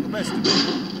must have got the best of me.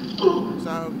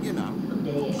 So, you know,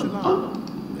 what's alarm?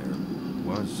 There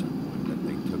was someone that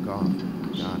they took off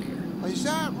when we got here. Is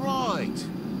that right?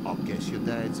 I guess your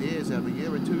dad's ears have a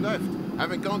year or 2 left.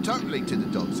 Haven't gone totally to the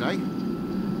dogs, eh?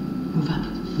 Move up.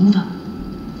 Move up.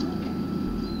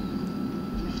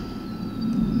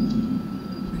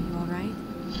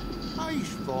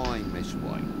 He's fine, Miss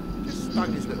White. Just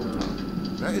stung his little toe.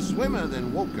 Better swimmer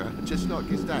than Walker, just like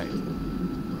his dad.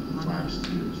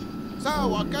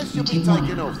 So, I guess you'll be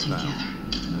taking off now.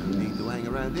 No need to hang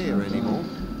around here anymore.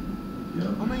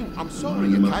 I mean, I'm sorry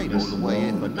you came all the way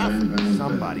in for nothing.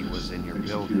 Somebody was in your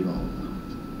building.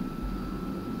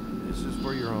 This is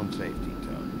for your own safety,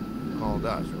 Tug. You called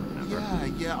us, remember?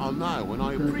 Yeah, I know, and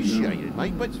I appreciate it,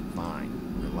 mate, but... Fine.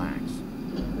 Relax.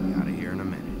 Be out of here in a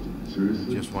minute.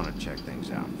 Just want to check things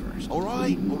out first. All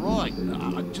right.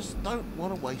 I just don't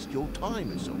want to waste your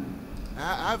time, is all.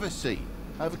 Have a seat.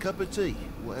 Have a cup of tea.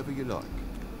 Whatever you like.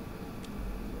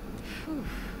 Whew.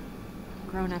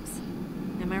 Grown-ups.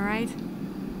 Am I right?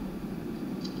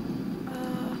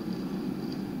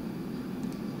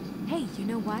 Hey, you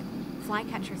know what?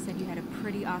 Flycatcher said you had a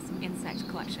pretty awesome insect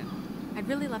collection. I'd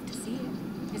really love to see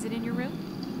it. Is it in your room?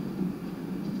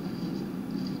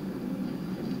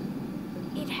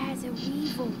 it has a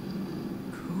weevil.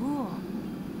 Cool.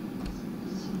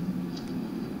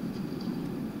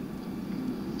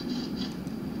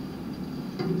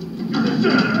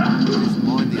 Just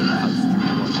mind the house.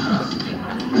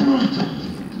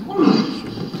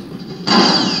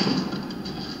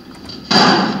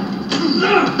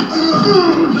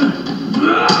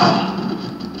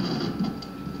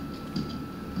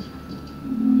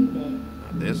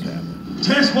 This happened.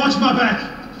 Tess, watch my back!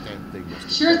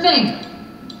 Sure thing.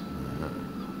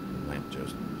 Lamp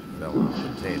just fell off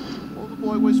the table. Well, the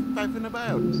boy was faffing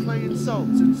about, playing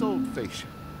salts and saltfish.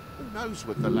 Who knows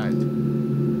with the lad?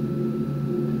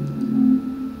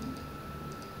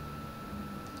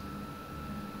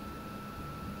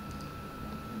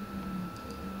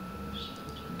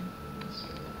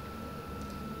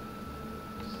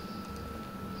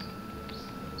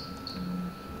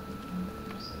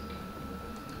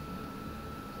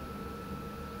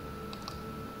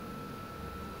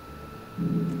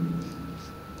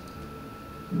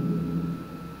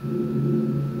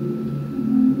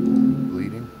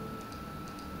 Bleeding?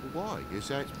 Why? Is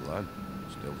that Blood.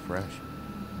 Still fresh.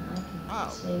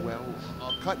 Oh, well,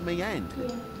 I cut me hand.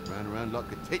 Ran around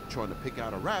like a tit trying to pick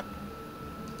out a wrap.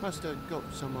 Must have got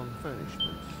some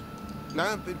unfurnishments.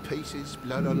 Lamp in pieces,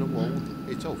 blood on the wall.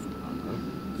 It's awful, I know.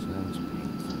 Sounds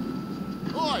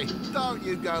painful. Oi, don't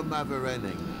you go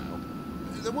mother-inning now.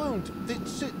 The wound didn't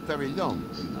sit very long,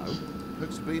 you know.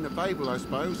 Looks to be in a fable, I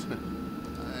suppose.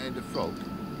 And a frog.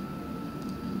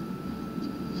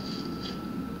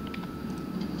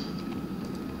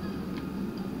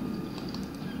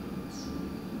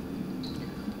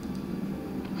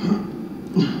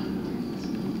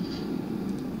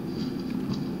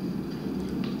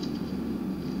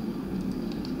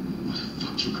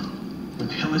 What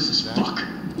the hell is this fuck?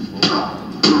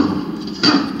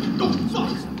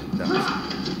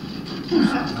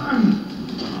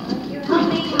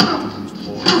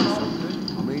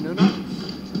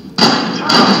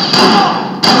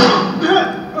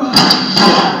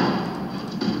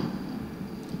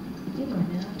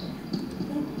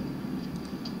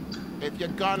 If you're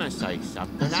gonna say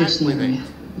something, Let's out search the with it. area.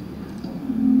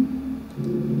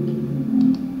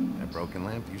 That broken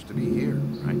lamp used to be here,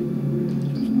 right?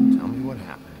 Just tell me what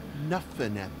happened.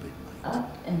 Nothing happened,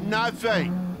 mate.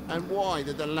 Nothing! And why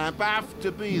did the lamp have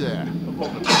to be there? Of all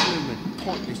the blooming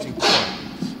pointless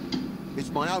inquiries.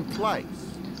 It's my own place.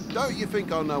 Don't you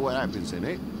think I know what happens in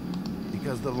it?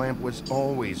 Because the lamp was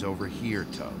always over here,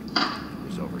 Toad. It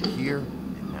was over here,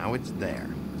 and now it's there.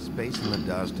 The space in the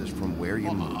dust is from where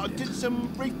you moved I it. did some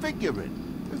refiguring.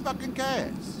 Who fucking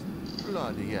cares?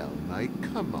 Bloody hell, mate.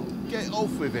 Come on, get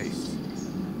off with this.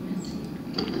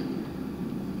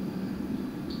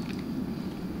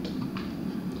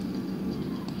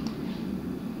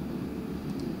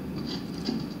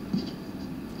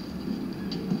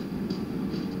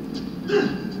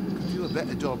 Could do a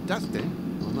better job dusting,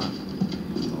 or not?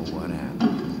 Oh, what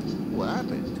happened? What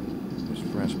happened? There's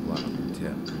fresh blood on your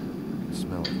tip. You can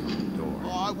smell it from the door.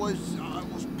 I was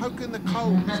poking the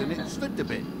coals and it slipped a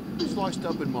bit. Sliced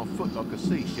up in my foot like a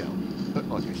seashell. Looked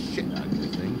like a shit ugly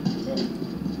thing.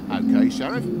 Okay,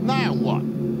 Sheriff, now what?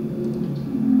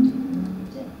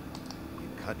 You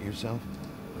cut yourself,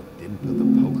 but didn't put the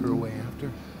poker away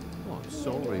after? Oh, I'm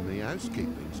sorry, me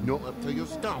housekeeping's not up to your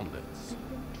standards.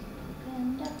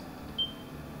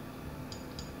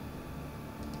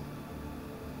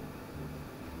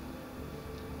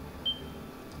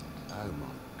 Oh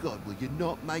my God, will you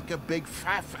not make a big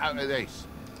faff out of this?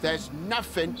 There's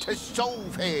nothing to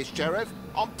solve here, Sheriff.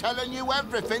 I'm telling you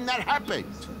everything that happened.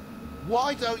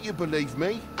 Why don't you believe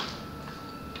me?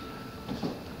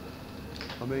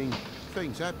 I mean,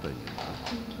 things happen, you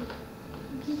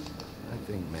know. I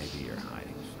think maybe you're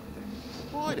hiding something.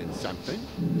 Hiding something?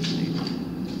 Maybe.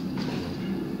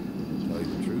 To tell you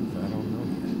the truth, I don't know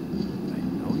yet. I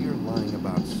know you're lying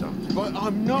about something. But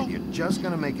I'm not. And you're just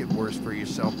gonna make it worse for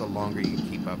yourself the longer you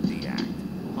keep up the act.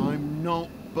 I'm not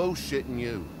bullshitting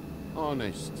you.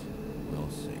 Honest. We'll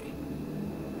see.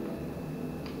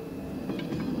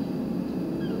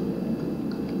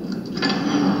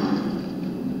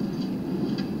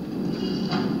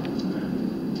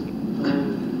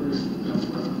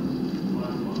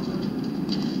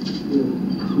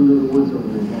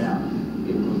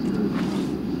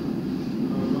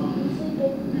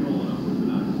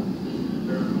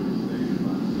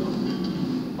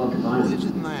 What is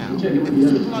it now? If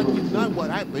it's like you know what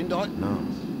happened, No,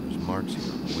 there's marks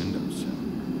here on the windowsill.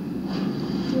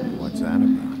 What's that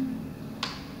about?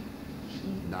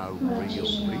 No real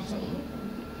reason.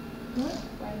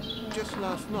 Just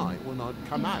last night, when I'd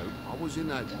come out, I was in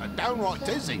a downright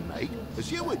dizzy, mate,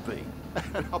 as you would be.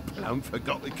 And I plumb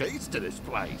forgot the keys to this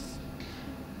place.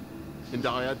 And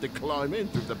I had to climb in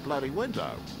through the bloody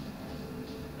window.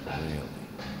 Really?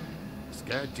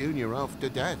 Scared Junior half to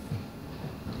death.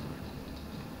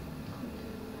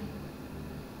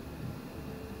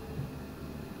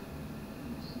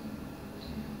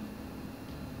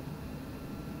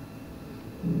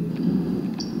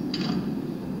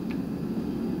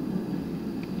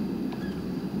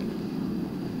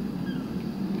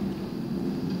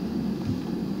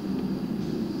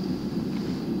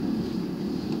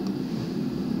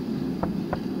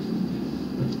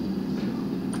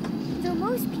 Though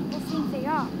most people think they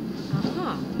are.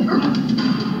 Uh-huh.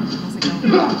 How's it going?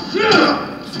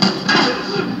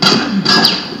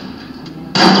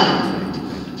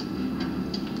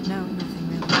 No, nothing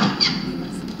really. He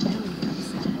was really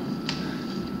upset.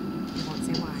 He won't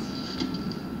say why.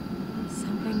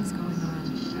 Something's going on.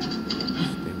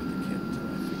 Stay with the kid until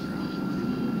I figure out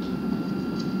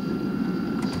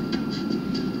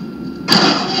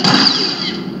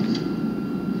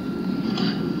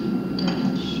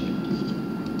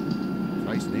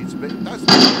Place needs a bit of dust.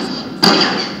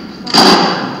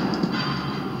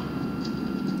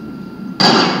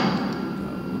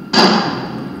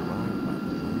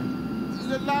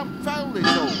 The lamp fell is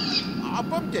all. I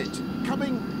bumped it.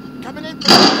 Coming in from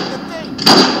the thing.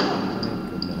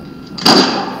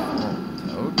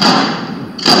 Toad,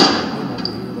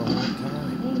 over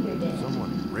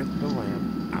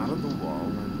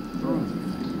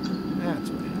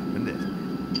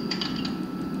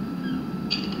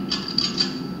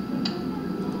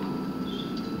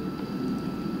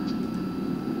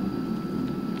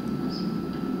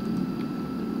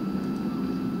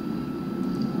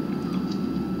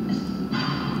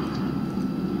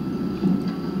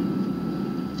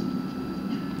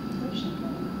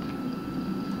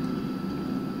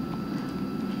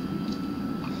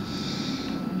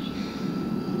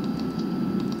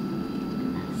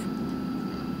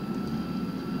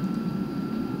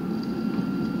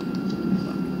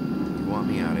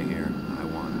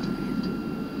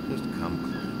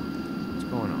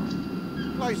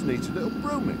place needs a little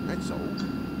brooming, that's all.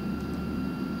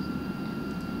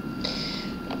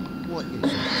 What is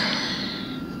it?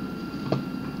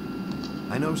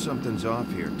 I know something's off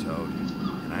here, Toad.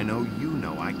 And I know you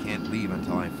know I can't leave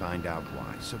until I find out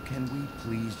why. So can we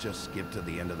please just skip to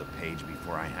the end of the page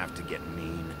before I have to get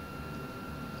mean?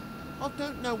 I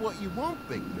don't know what you want,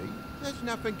 Bigby. There's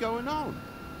nothing going on.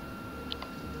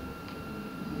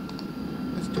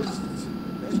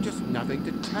 There's just nothing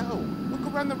to tell. Look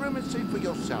around the room and see for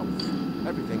yourself.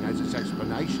 Everything has its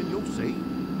explanation, you'll see.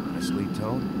 Honestly,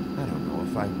 Toad, I don't know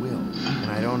if I will.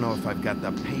 And I don't know if I've got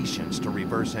the patience to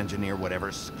reverse engineer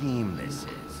whatever scheme this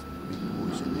is. Big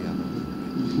boys in the other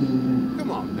room.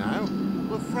 Come on now.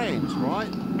 We're friends,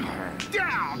 right?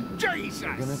 Down, Jesus!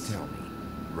 You're gonna tell me,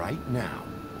 right now,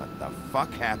 what the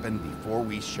fuck happened before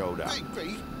we showed up?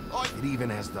 Bigby, It even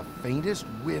has the faintest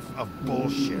whiff of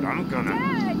bullshit. I'm gonna...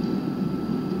 Dad!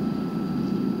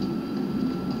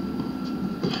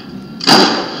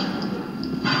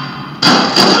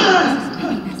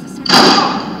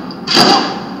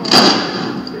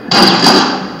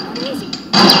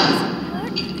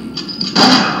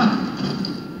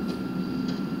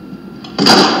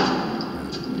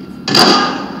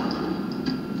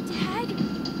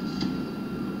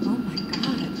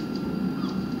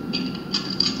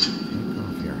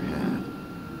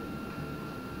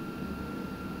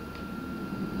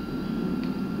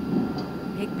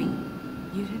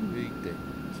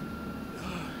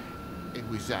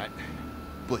 That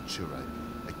butcher,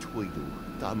 a Tweedle,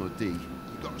 Dum or D. You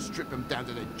gotta strip them down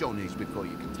to their johnnies before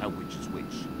you can tell which is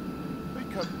which. They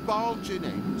come bulging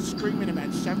in, screaming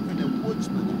about something a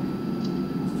woodsman.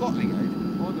 Fotleyhead,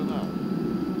 I don't know.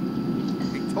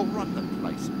 He tore up the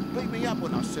place. Beat me up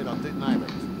when I said I didn't have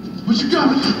it. What you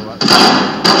got?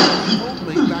 He pulled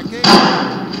me back in.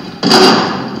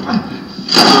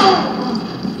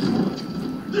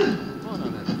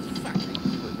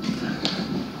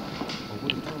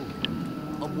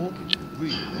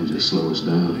 Will you slow us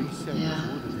down?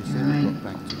 Yeah, you're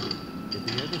right. If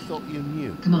he ever thought you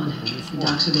knew. Come on, the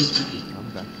docks are this way. Come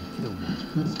back and kill me.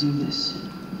 Let's do this.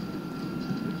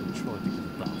 And tried to give the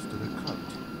bastard a coat.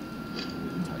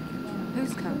 Take it.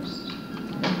 Whose coat?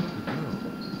 The girl.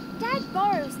 Dad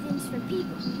borrows things from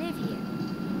people who live here.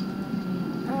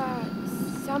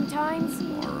 Sometimes.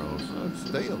 Borrows. Don't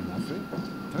steal nothing.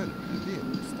 Turn around here.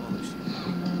 Astonish you.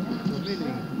 You're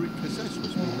merely repossessed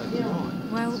what's been left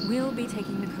behind. Well, we'll be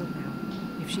taking the coat now.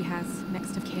 If she has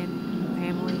next of kin,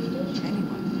 family,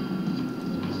 anyone.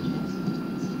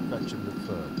 Fetch him the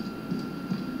fur.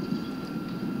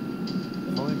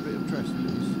 Fine bit of dress,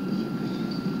 please.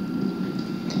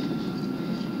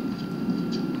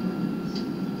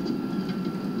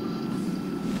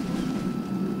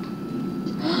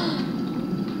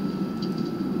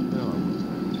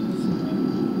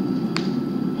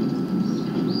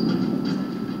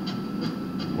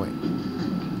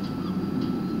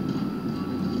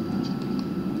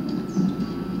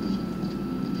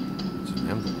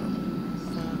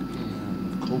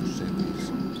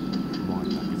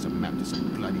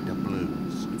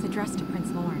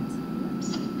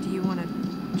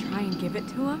 To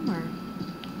him, or?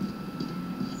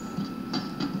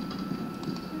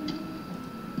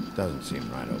 Doesn't seem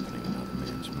right opening another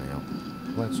man's mail.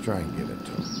 Let's try and give it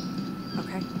to him.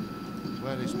 Okay.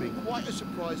 Well, it's been quite a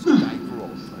surprising day for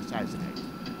all of us, hasn't it?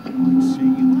 I see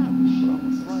you out, but I'm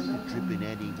afraid of dripping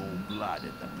any more blood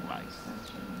at the place.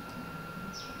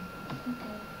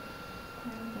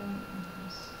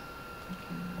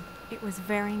 It was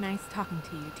very nice talking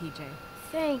to you, TJ.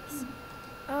 Thanks.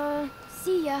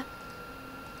 See ya.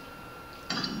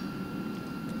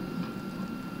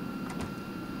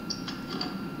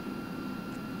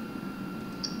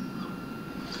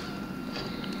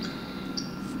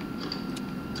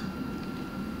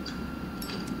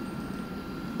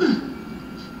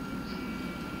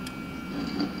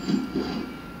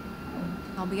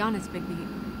 I'll be honest, Bigby,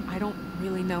 I don't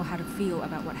really know how to feel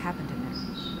about what happened in there.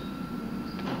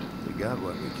 We got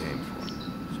what we came for.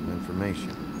 Some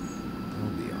information.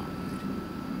 We'll be all right.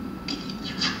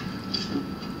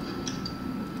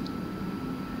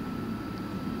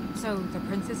 So, the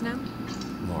princes now?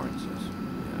 Lawrence's,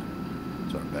 yeah.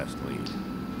 It's our best lead.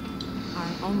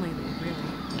 Our only lead, really.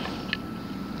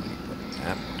 When you put it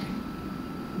that way.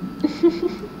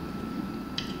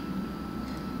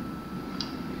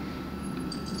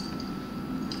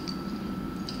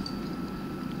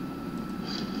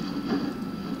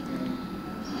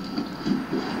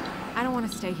 I don't want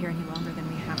to stay here any longer than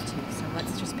we have to, so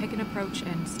let's just pick an approach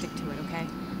and stick to it, okay?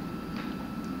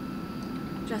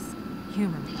 Just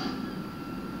humor me.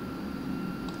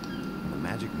 The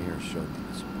magic mirror showed me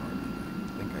this apartment. I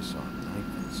think like I saw a knife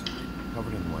inside,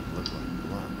 covered in what looked like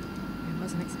blood. I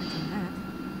wasn't expecting that.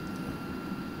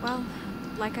 Well,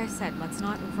 like I said, let's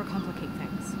not overcomplicate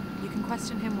things. You can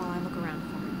question him while I look around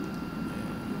for him.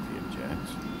 And if he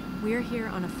objects? We're here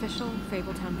on official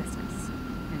Fabletown business,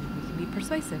 and we can be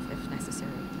persuasive if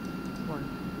necessary. Or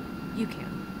you can.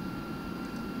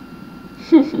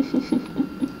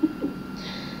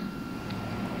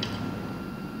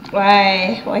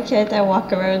 Why? Why can't I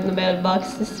walk around the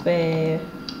mailbox this way?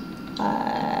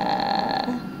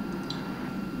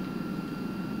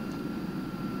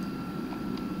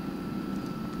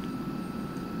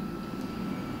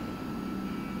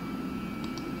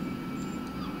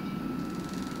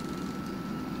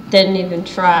 Didn't even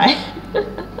try.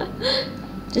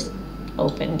 Just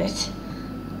opened it.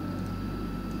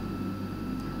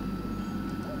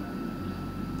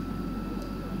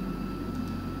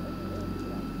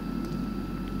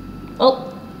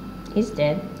 Oh, he's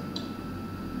dead.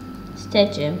 He's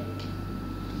dead, Jim.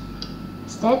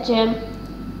 He's dead, Jim.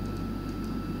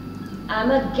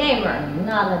 I'm a gamer,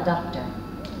 not a doctor.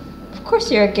 Of course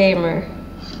you're a gamer.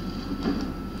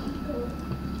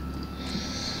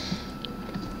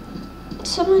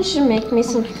 Someone should make me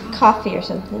some coffee or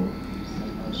something.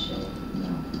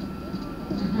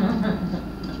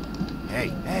 Hey,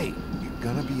 hey, you're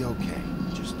gonna be okay.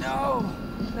 Just No.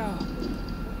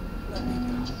 Let me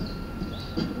go.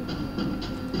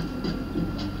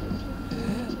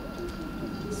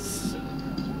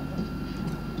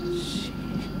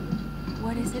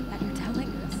 What is it that you're telling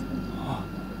us?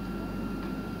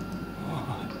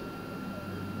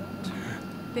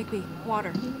 Bigby,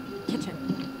 water, kitchen.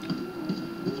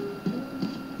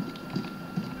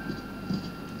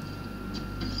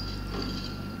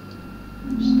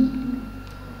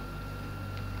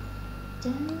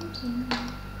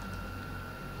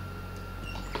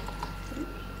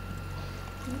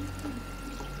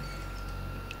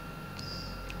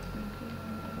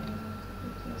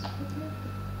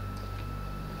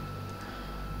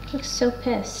 Looks so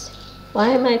pissed. Why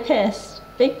am I pissed?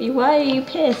 Bigby, why are you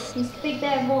pissed? He's the big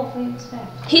bad wolf, we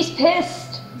expect. He's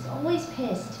pissed. He's always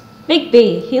pissed.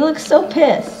 Bigby, he looks so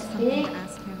pissed. Big,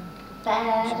 Ask him.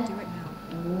 bad. Do it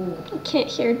now. Ooh. I can't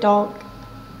hear donk.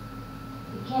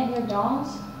 You can't hear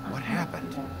dongs? what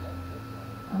happened?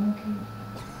 I'm okay.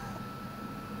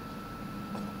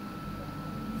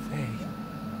 Faye.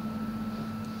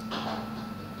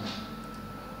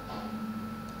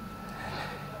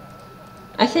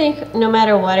 I think no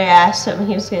matter what I asked him,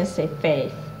 he was going to say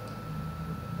Faith.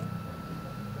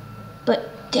 But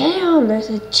damn, there's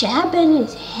a jab in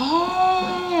his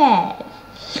head.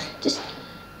 Just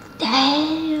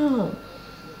damn.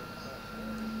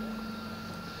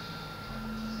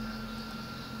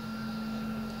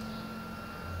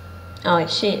 Oh,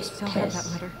 she is Still have that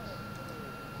pissed. letter.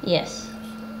 Yes.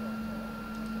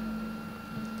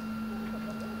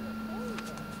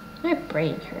 My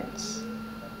brain hurts.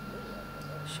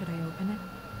 Should I open it?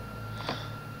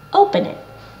 Open it.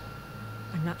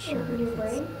 I'm not sure Open your if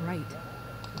it's brain? right.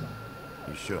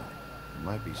 You should. It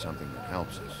might be something that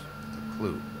helps us. A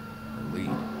clue. A lead.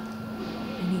 I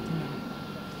need to know.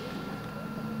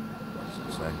 What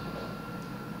does it say?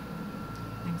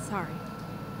 I'm sorry.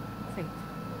 Faith.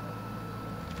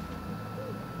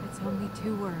 It's only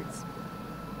 2 words.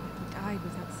 He died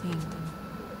without seeing them.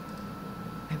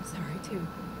 I'm sorry too.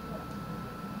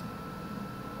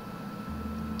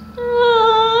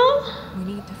 We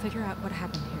need to figure out what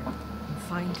happened here and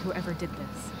find whoever did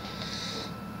this.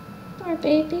 Poor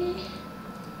baby.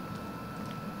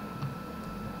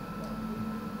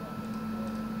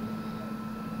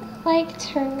 I liked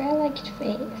her. I liked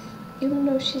Faith, even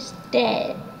though she's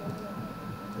dead.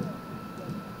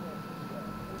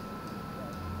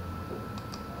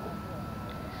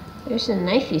 There's a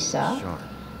knife you saw. Sharp.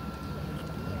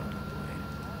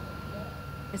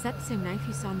 Is that the same knife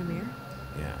you saw in the mirror?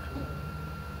 Yeah.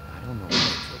 I don't know why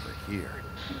it's over here.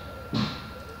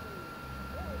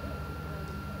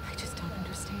 I just don't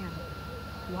understand.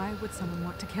 Why would someone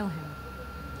want to kill him?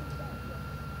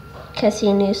 Because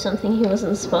he knew something he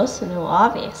wasn't supposed to know,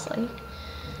 obviously.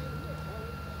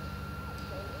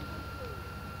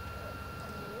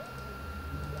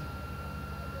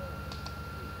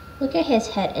 Look at his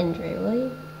head injury, will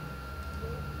you?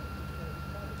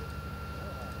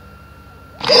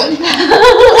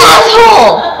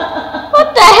 Asshole!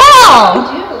 What the hell?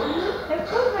 Dude, I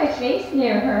put my face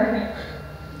near her.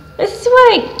 This is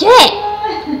what I get.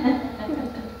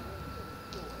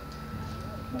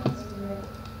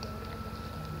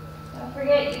 Don't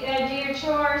forget, you gotta do your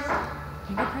chores.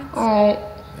 Fingerprints? Alright.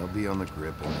 They'll be on the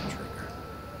grip and the trigger.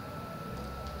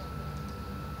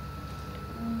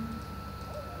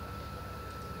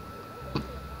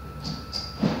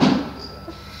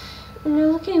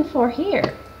 for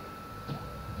here?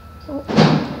 Oh.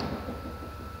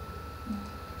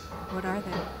 What are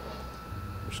they?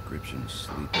 Prescription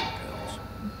sleeping pills.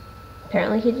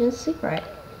 Apparently he didn't sleep right.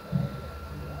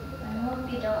 I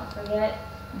hope you don't forget.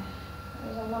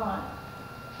 There's a lot.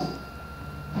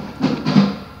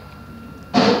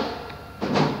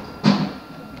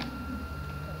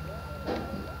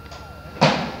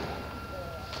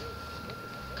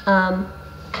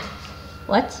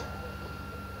 What?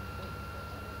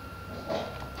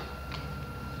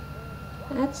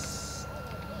 That's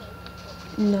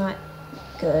not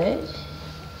good.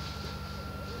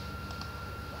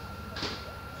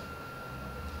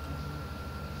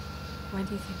 When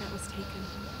do you think that was taken?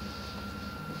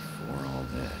 Before all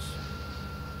this.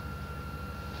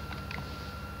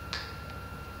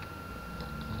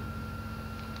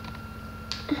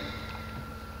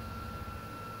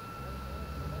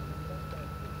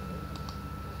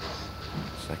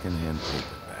 Secondhand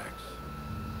paperbacks,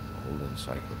 old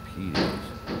encyclopedias.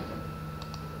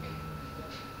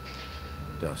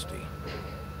 Dusty.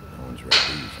 No one's read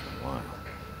these in a while.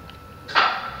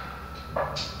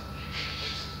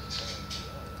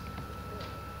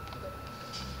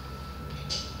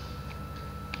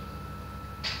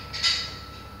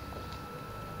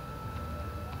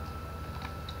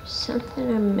 Something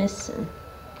I'm missing.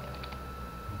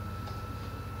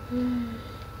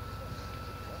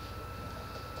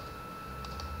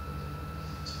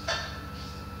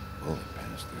 Bullet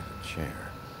passed through the chair.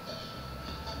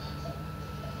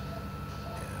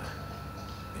 Yeah,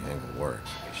 the angle works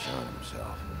if he shot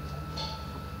himself.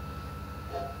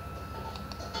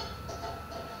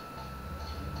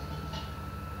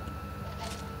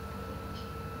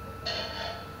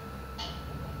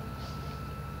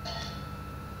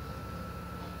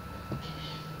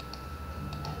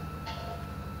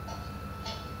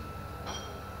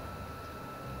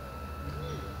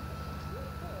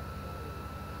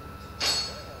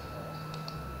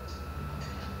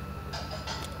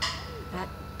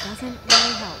 Doesn't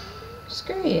really help.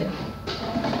 Screw you.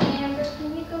 Amber,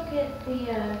 can you go get the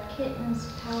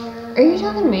kitten's powder? Are you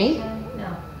talking to me?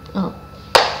 No. Oh.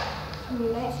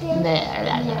 Nightstand? There.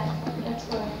 Yeah, that's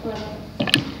where I put it.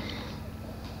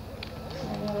 So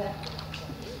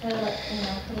I gotta,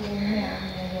 put it in here. I'm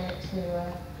gonna get it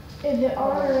to, is it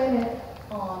on or in it?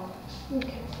 On.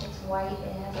 Okay. It's white,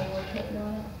 it has a little kitten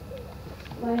on it.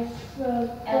 Like the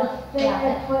thing I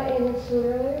put in the food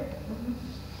earlier?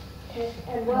 Okay,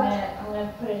 and what? I'm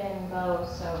gonna put it in bow,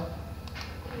 so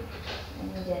I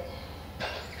need it.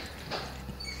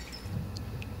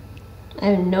 I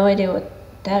have no idea what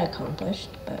that accomplished,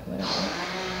 but whatever.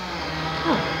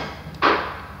 Oh.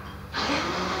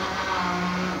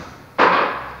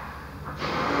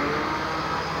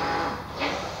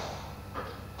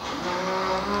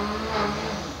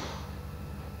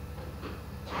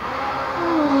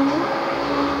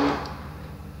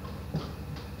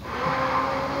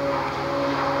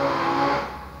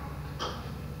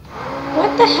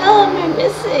 What the hell am I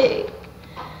missing?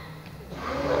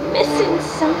 I'm missing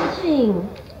something.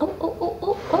 Oh.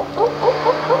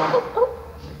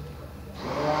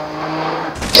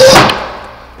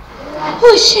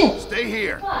 Holy shit! Stay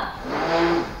here.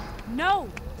 No!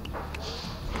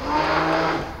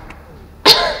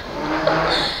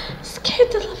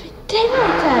 Scared the living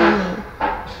daylights out of me.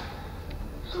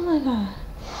 Oh my god.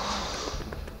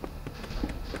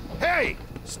 Hey!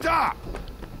 Stop!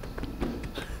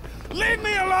 Leave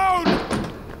me alone!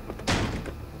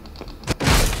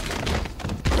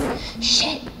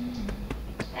 Shit.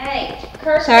 Hey,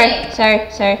 curse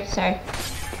Sorry.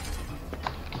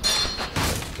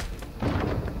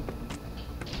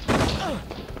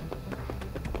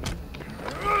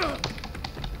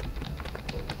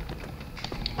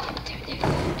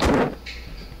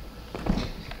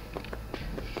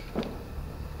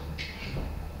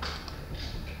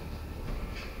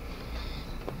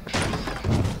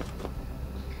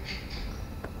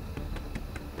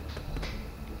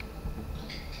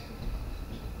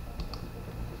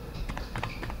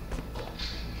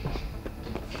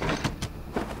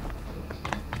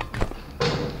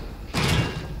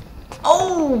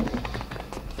 Oh!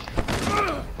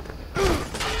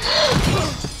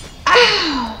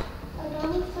 Ow! My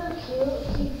mom is so cute.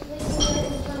 She's sleeping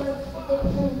right in front of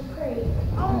Dixon's crate.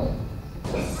 Oh!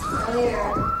 Earlier,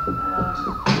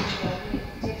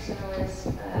 Dixon was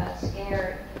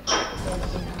scared because,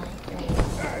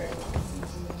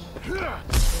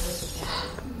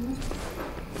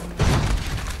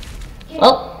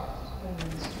 Oh!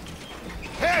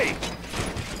 Hey!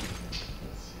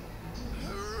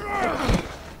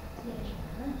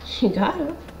 You got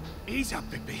him. Ease up,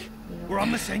 Bigby. We're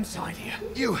on the same side here.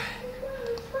 You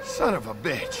Son of a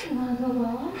bitch.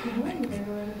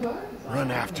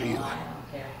 Run after you.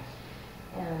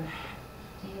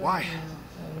 Why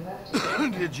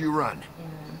did you run?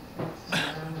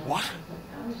 What?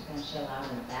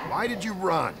 Why did you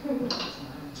run?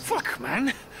 Fuck,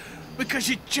 man. Because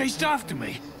you chased after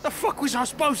me. The fuck was I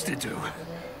supposed to do?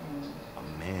 A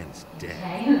man's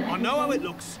dead. I know how it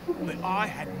looks, but I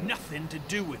had nothing to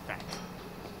do with that.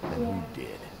 And who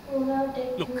did?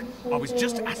 Look, I was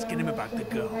just asking him about the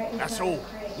girl, that's all.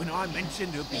 When I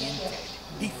mentioned her being dead,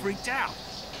 he freaked out.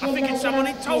 I figured someone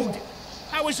had told him.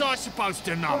 How was I supposed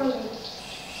to know?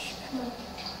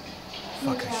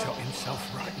 Fucker shot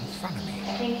himself right in front of me.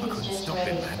 I couldn't stop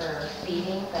him, man. For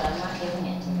feeding, but I'm not giving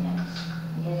it to him.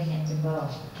 I'm giving it to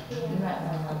both.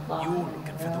 You're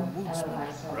looking for the woodsman,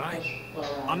 right?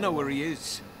 I know where he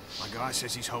is. My guy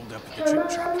says he's holed up at the trip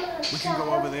trap. We can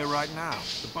go over there right now,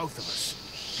 the both of us.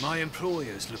 My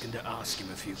employer's looking to ask him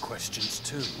a few questions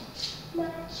too.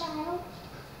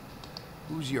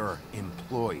 Who's your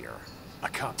employer? I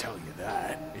can't tell you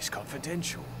that. It's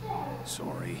confidential.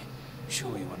 Sorry.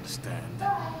 Sure you understand.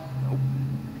 Nope.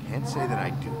 Can't say that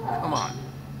I do. Come on.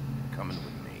 You're coming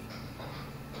with me.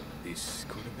 This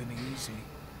could have been easy.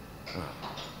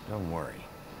 Oh, don't worry.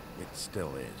 It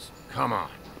still is. Come on.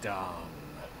 Dumb.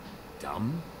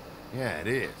 Dumb? Yeah, it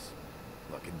is.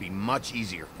 Look, it'd be much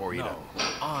easier for you No,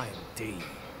 I'm D.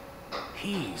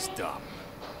 He's dumb.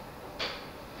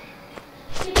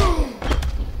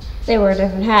 They wear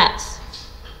different hats.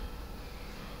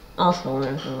 Also, one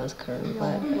of them was curved,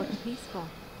 but... Looking peaceful.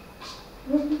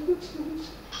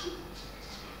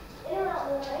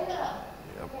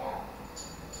 Yep.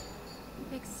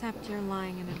 Except you're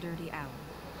lying in a dirty alley.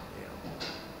 Yeah.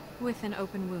 With an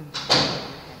open wound.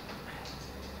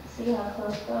 See how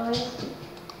close that is?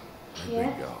 There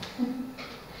we go.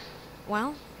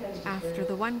 Well, after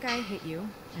the one guy hit you,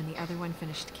 and the other one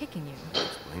finished kicking you, That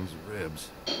explains the ribs.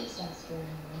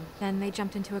 then they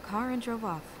jumped into a car and drove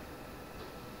off.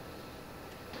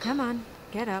 Come on,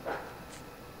 get up.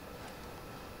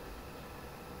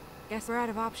 Guess we're out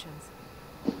of options.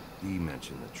 He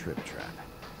mentioned the trip trap.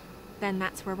 Then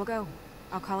that's where we'll go.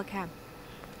 I'll call a cab.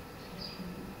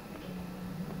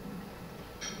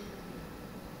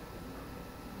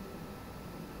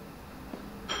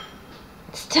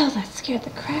 Still, that scared the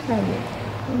crap out of me.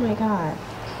 Oh my god.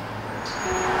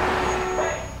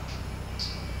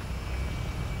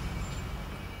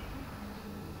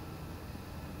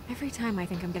 Every time I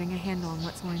think I'm getting a handle on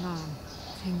what's going on,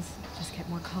 things just get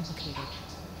more complicated.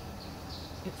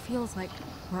 It feels like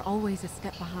we're always a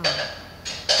step behind.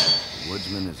 The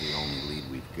woodsman is the only lead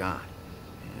we've got.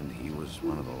 And he was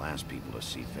one of the last people to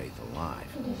see Faith alive.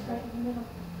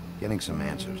 Getting some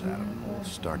answers out of him will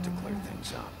start to clear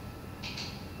things up.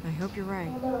 I hope you're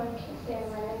right.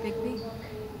 Bigby,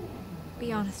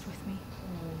 be honest with me.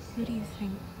 Who do you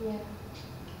think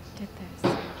did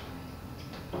this?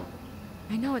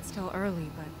 I know it's still early,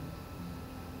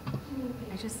 but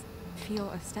I just feel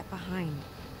a step behind.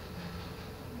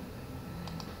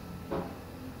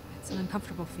 It's an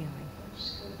uncomfortable feeling.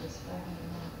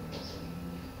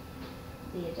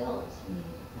 The adults need.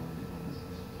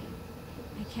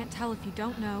 I can't tell if you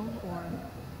don't know or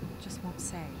just won't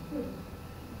say.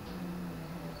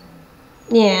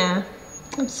 Yeah.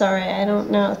 I'm sorry, I don't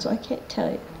know, so I can't tell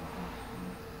you.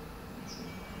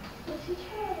 If you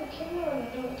turn on the camera or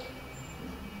don't,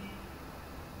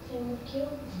 they would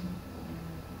kill.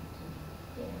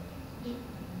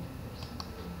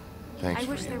 Thanks I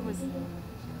for wish there was.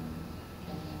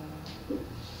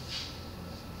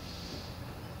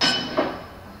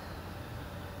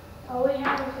 All we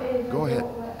have is Go ahead.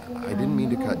 I didn't mean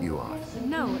to cut you off.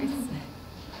 No, it's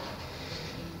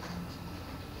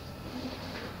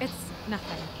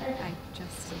nothing. I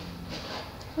just.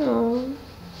 Oh.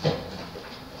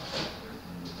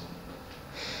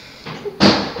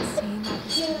 Seeing all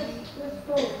this today,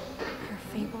 her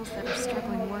fables that are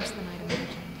struggling worse than I'd imagined.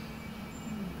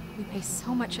 We pay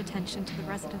so much attention to the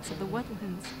residents of the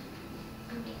woodlands.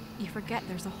 You forget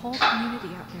there's a whole community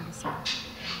out there to serve.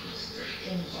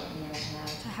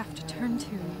 To have to turn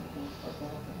to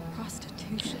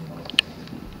prostitution.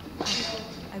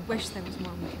 I wish there was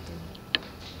more we could do.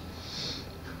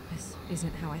 This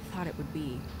isn't how I thought it would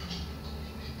be.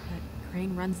 But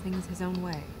Crane runs things his own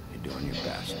way. You're doing your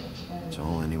best. It's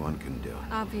all anyone can do.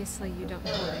 Obviously, you don't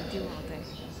know what I do all day.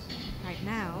 Right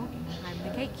now, I'm the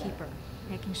gatekeeper,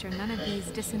 making sure none of these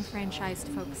disenfranchised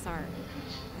folks are,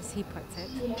 as he puts it,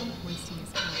 wasting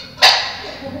his time.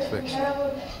 Fix it.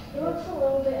 He looks a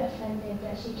little bit offended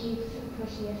that she keeps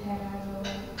pushing his head out of the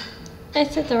way. I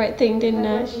said the right thing, didn't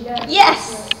I? That's what she does.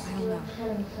 Yes! I don't know.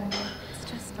 It's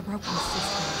just a broken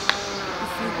system. The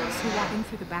pupils who walk in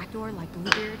through the back door like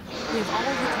Bluebeard, we have all the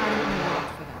time in the world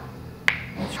for them.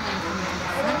 They try and come in through the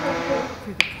front door,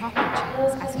 through the proper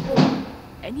channels, asking for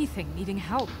anything, needing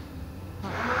help.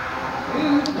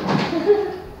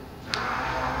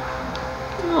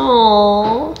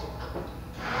 Aww.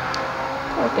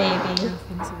 Poor baby.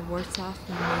 Things are worse off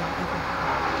than they ever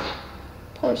been.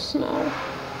 Poor Snow.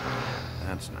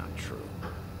 That's not true.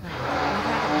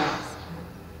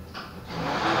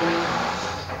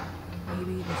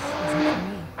 Maybe this isn't for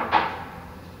me.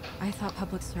 I thought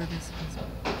public service was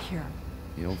pure.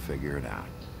 You'll figure it out.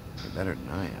 You're better than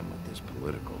I am with this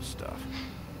political stuff.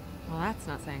 Well, that's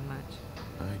not saying much.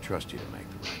 I trust you to make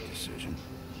the right decision.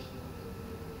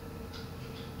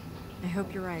 I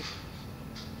hope you're right.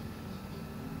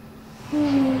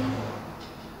 I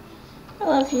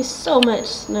love you so much,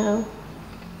 Snow.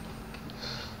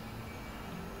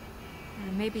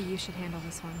 Maybe you should handle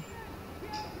this one.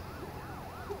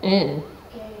 Mm.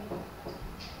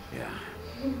 Yeah,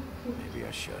 maybe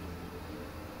I should.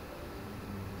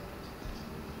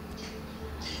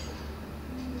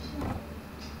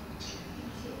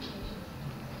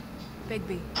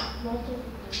 Bigby.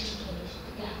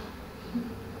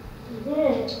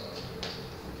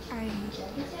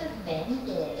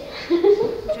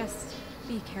 Just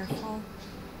be careful,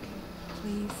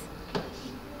 please.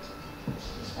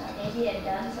 Maybe I'd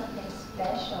done something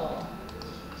special.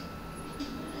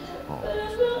 Oh. But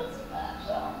it's not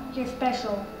special. You're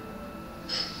special.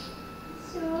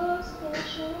 So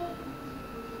special.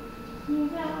 You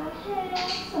got head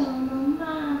on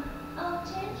my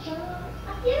attention. I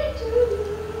give it to you.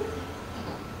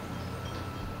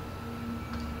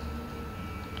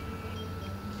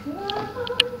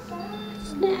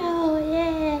 Snow,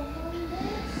 yeah.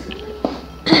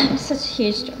 I'm such a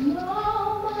huge joy.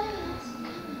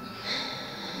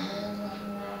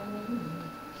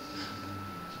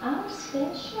 I'm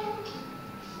special,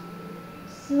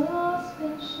 so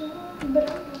special, but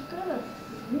I'm not gonna.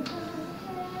 You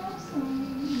gotta have some.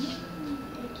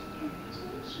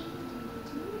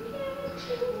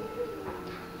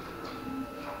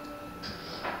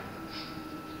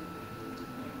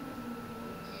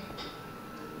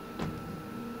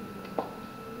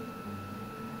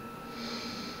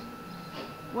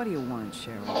 What do you want,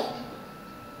 Sheriff?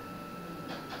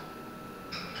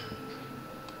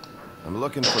 I'm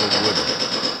looking for the wood.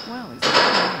 Well, he's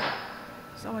not here.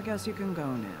 So I guess you can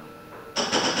go now.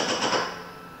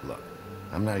 Look,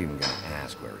 I'm not even gonna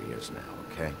ask where he is now,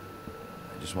 okay?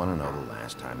 I just want to know the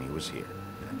last time he was here.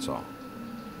 That's all.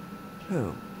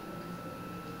 Who?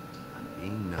 I'm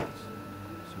being nice,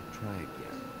 so try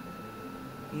again.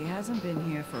 He hasn't been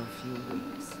here for a few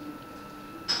weeks.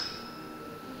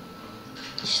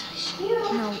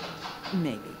 No,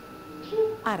 maybe.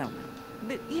 I don't know.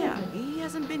 But yeah, he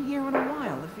hasn't been here in a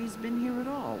while, if he's been here at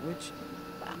all, which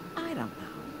I don't know.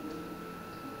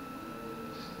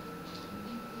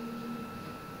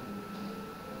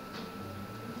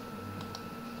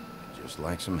 Just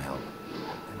like some help,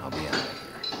 and I'll be out of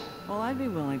here. Well, I'd be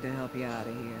willing to help you out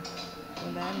of here.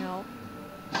 Would that help?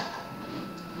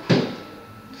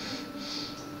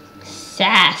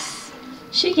 Sass.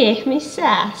 She gave me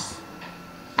sass.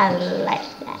 I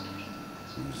like that.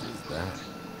 Whose is that?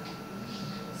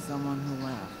 Someone who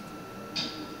left.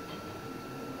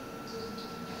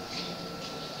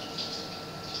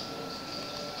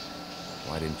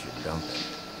 Why didn't you dump it?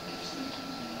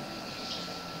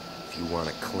 If you want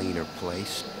a cleaner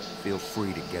place, feel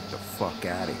free to get the fuck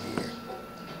out of here.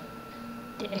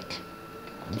 Dick.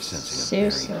 I'm sensing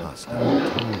Seriously. a very hostile tone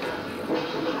from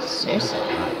you. Seriously.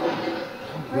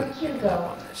 I'm good at picking up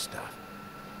on this stuff.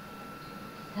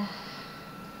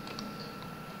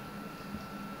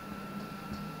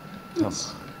 Come on.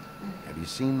 Have you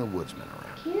seen the woodsman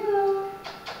around?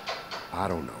 I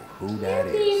don't know who that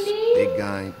is. Big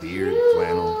guy, beard,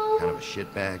 flannel, kind of a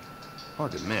shitbag.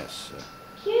 Hard to miss.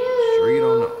 Sure you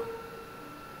don't know him?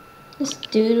 This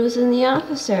dude was in the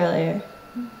office earlier.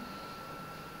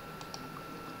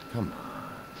 Come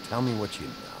on. Tell me what you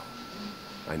know.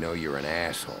 I know you're an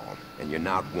asshole, and you're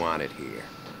not wanted here.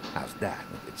 How's that?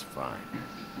 It's fine.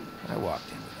 I walked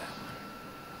into that one.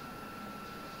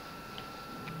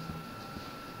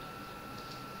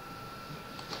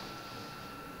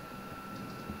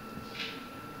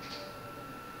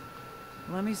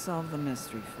 Let me solve the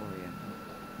mystery for you.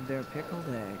 They're pickled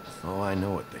eggs. Oh, I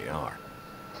know what they are.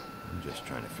 I'm just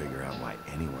trying to figure out why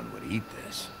anyone would eat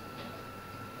this.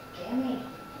 Jimmy.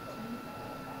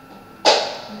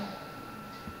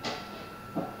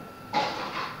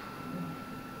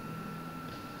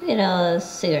 Look at all those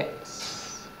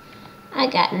cigarettes. I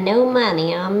got no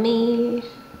money on me.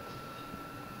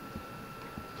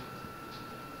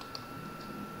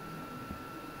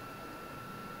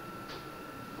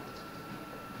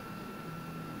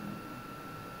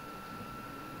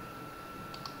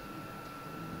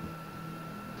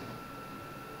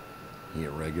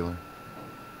 regular?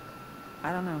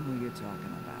 I don't know who you're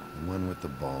talking about. The one with the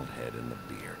bald head and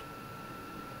the beard.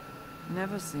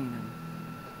 Never seen him.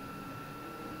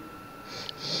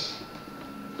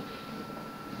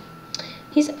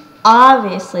 He's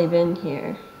obviously been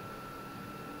here.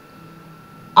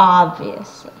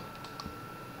 Obviously.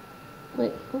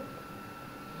 Wait. Oh.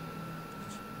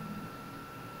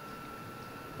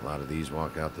 A lot of these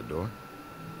walk out the door?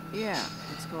 Yeah,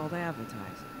 it's called advertising.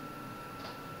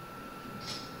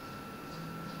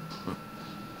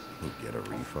 You get a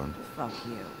refund? Fuck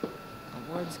you.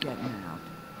 The word's getting out.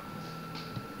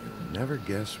 You'll never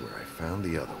guess where I found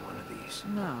the other one of these.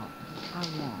 No, I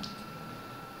won't.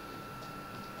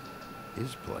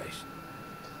 His place.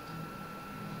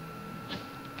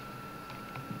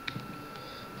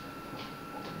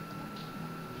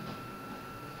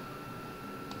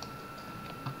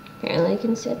 Apparently I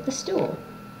can sit at the stool.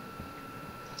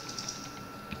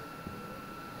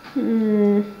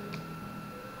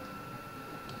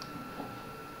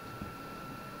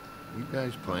 You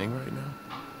guys playing right now?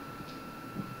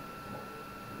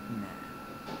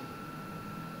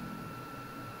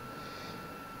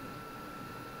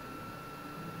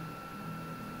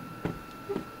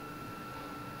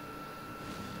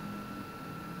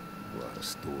 A lot of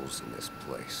stools in this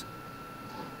place.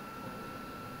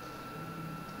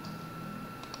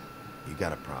 You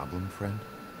got a problem, friend?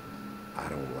 I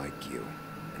don't like you,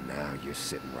 and now you're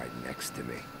sitting right next to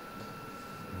me.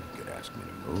 You could ask me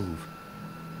to move.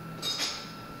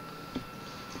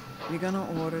 You gonna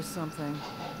order something,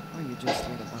 or you just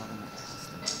here to bother my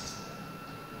customers?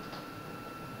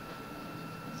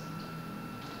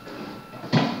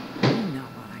 You know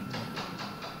what I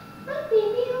mean. Look,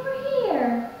 baby, over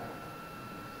here.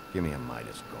 Give me a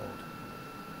Midas gold.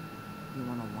 You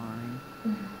want a line?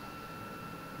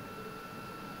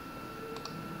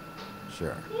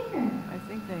 Sure. Here. I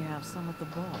think they have some at the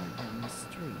bar down the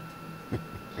street.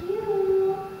 Cute.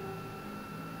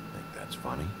 Think that's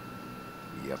funny?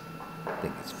 Yep. I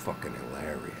think it's fucking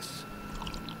hilarious.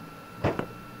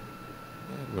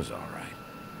 It was all right.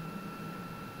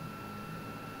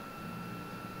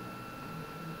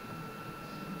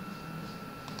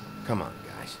 Come on,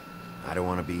 guys. I don't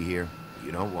want to be here.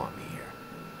 You don't want me here.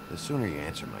 The sooner you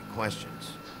answer my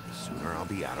questions, the sooner I'll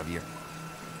be out of here.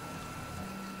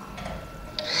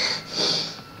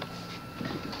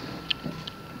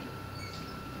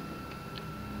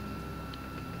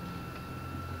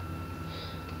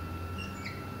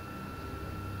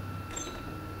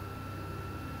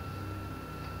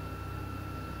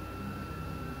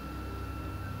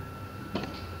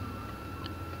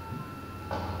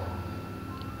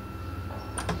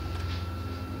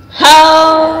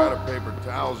 How? Out of paper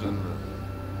towels and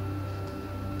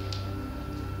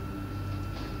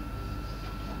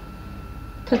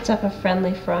Puts up a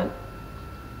friendly front.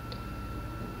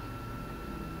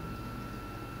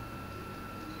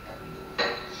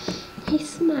 He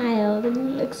smiled and he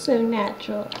looked so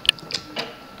natural.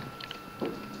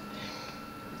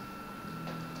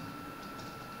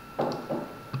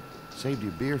 Saved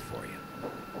your beer for you.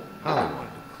 Holly wanted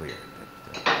to clear it,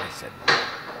 but I said no.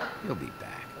 He'll be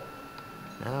back.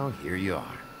 Now here you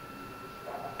are.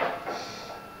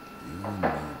 you and me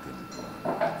been going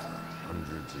on for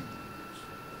hundreds of years.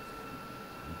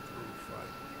 I'm through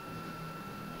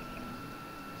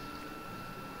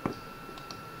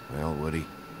fighting. Well, Woody,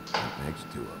 that makes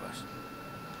two of us.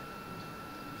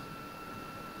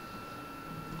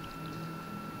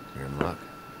 You're in luck.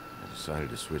 I decided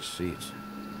to switch seats.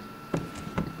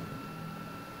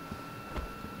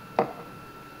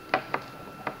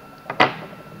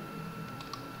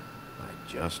 I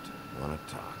just want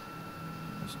to talk.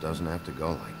 This doesn't have to go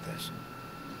like this.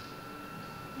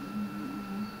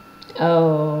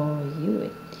 Oh, you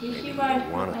would. Did Maybe you you buy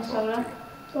don't wanna my talk soda? to you.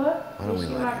 What? Why don't we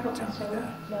Did you let buy him my tell me soda?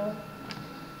 that? No.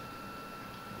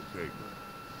 Okay,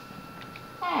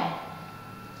 Hey,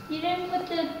 you didn't put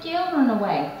the deodorant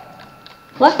away.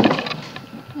 What?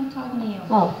 I'm talking to you.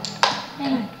 Oh.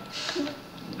 Hey.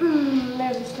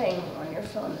 There's this thing on your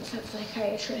phone that says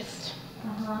psychiatrist.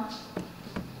 Uh-huh.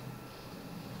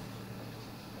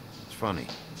 It's funny.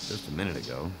 Just a minute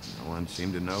ago, no one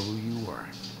seemed to know who you were.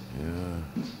 Yeah.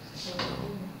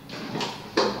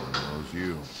 No one knows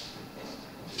you.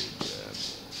 Big bad.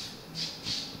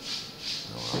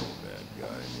 No, I'm a bad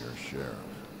guy and you're a sheriff.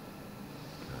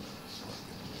 That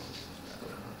fucking was that,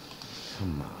 huh?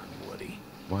 Come on, Woody.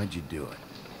 Why'd you do it?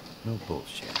 No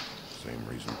bullshit. Same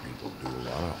reason people do a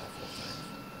lot of awful things.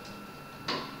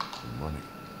 For money.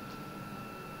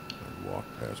 I'd walk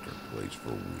past her place for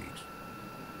weeks.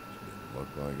 She didn't look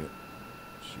like it.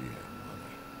 She had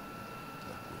money.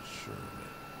 I was sure of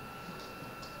it.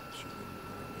 She wouldn't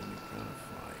put her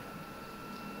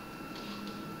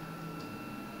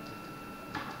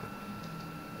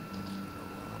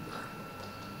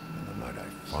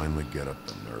finally get up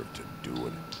the nerve to do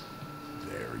it,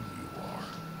 there you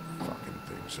are, fucking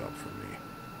things up for me.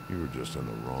 You were just in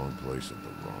the wrong place at the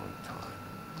wrong time.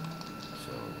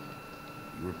 So,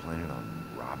 you were planning on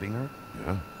robbing her?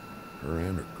 Yeah, her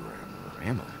and her grandma.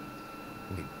 Grandma?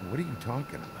 Wait, what are you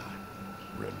talking about?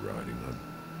 Red Riding Hood,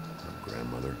 her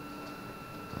grandmother.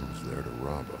 I was there to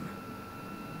rob them.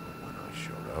 But when I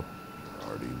showed up, you were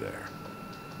already there,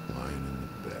 lying in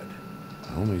the bed.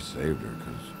 I only saved her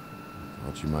because I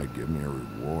thought she might give me a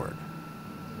reward.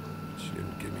 But she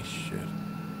didn't give me shit.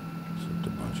 Except a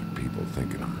bunch of people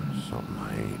thinking I'm something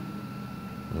I ain't.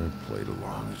 I played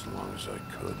along as I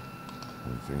could. The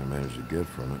only thing I managed to get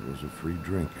from it was a free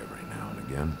drink every now and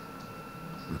again.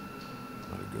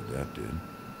 What a good that did.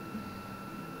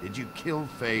 Did you kill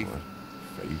Faith? What?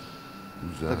 Faith?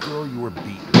 Who's The that? girl you were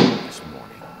beating this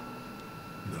morning.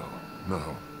 No,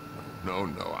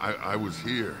 I was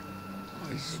here.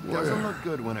 I swear. Doesn't look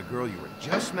good when a girl you were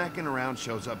just smacking around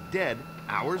shows up dead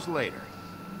hours later.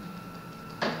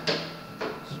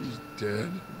 She's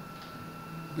dead?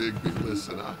 Bigby,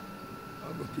 listen, I'm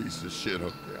a piece of shit,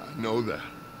 okay? I know that.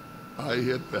 I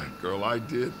hit that girl, I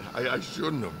did. I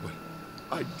shouldn't have, but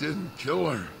I didn't kill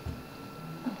her.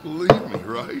 Believe me,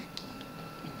 right?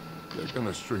 They're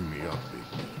gonna string me up,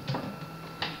 Bigby.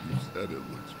 You said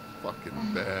it looks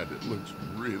fucking bad. It looks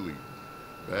really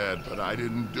bad, but I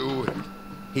didn't do it.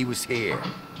 He was here.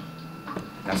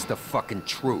 That's the fucking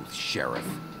truth, Sheriff.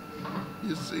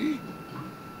 You see?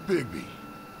 Bigby,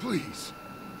 please.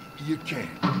 You can't.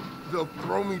 They'll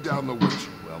throw me down the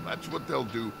wishing well. That's what they'll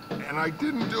do. And I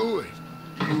didn't do it.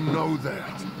 You know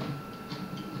that.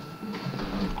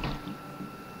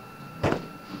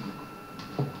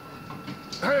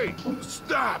 Hey,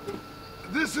 stop!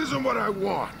 This isn't what I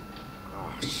want.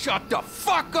 Oh, shut the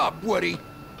fuck up, Woody!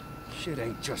 Shit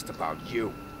ain't just about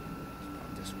you. It's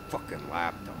about this fucking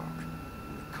lapdog.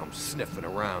 Who comes sniffing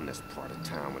around this part of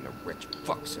town when the rich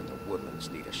fucks in the woodlands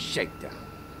need a shakedown.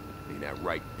 Ain't that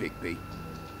right, Bigby?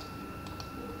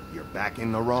 You're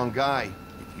backing the wrong guy.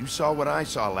 If you saw what I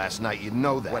saw last night, you'd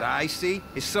know that. What I see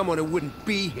is someone who wouldn't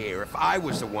be here if I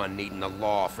was the one needing the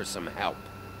law for some help.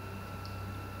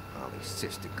 Holly's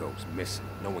sister goes missing.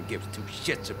 No one gives two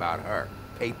shits about her.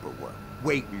 Paperwork,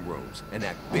 waiting rooms, and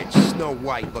that bitch Snow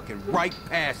White looking right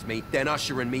past me, then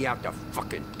ushering me out the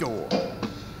fucking door.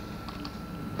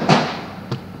 I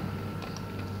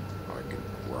can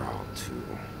growl too.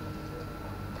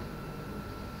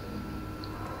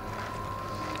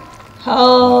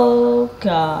 Oh,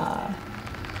 God.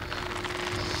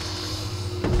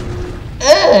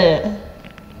 Ugh.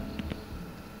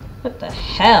 What the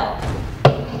hell?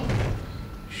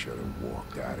 Should have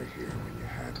walked out of here when you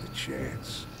had the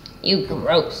chance. You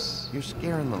gross. You're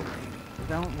scaring the lady.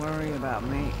 Don't worry about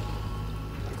me.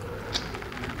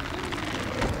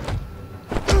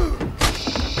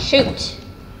 Shoot.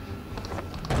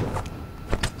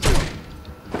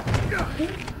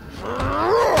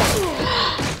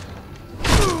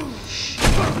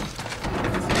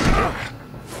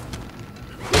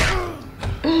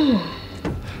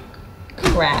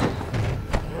 Crap.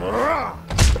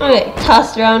 Okay,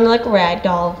 tossed around like a rag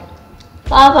doll.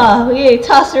 Papa, we get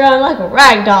tossed around like a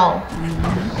rag doll.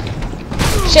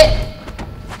 Shit.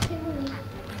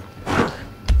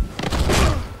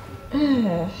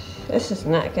 This is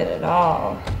not good at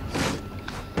all.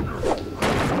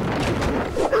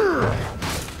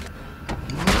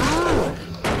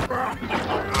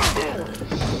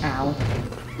 Ow.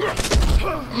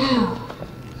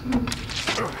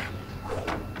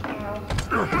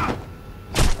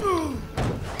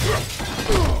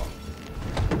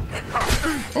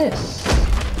 This.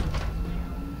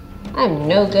 I'm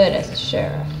no good as a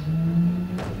sheriff.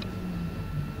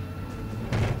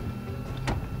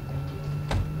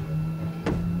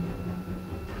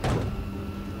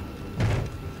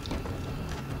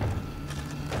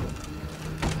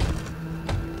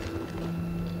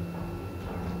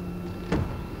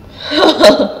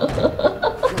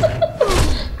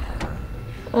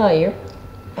 Oh, you're...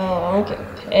 Oh, I'm getting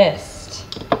pissed.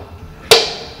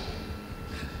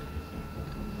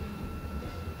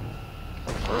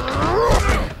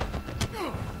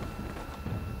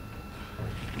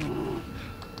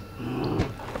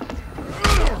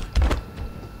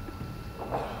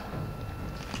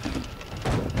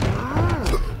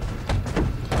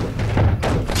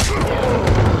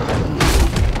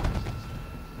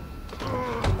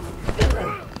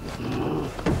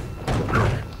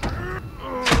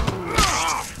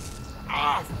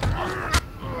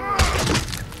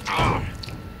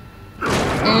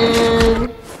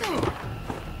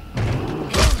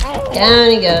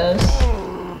 Down he goes.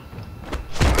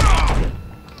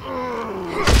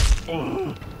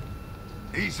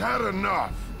 He's had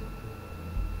enough.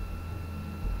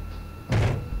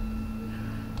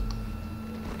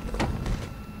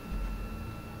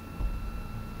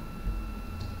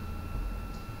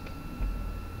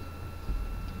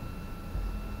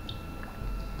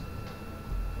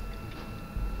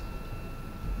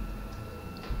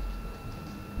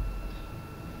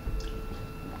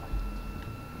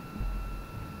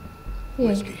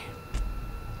 Whiskey.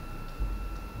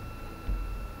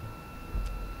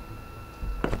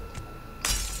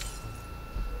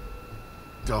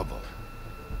 Double.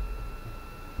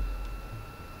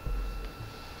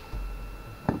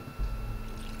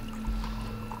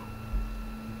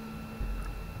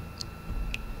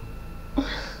 Oh,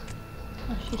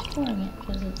 she's pouring it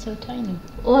because it's so tiny.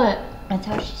 What? That's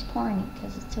how she's pouring it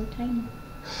because it's so tiny.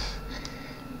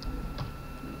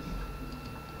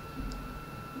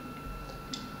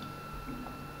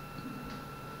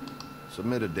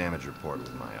 Submit a damage report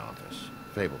with my office.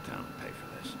 Fabletown will pay for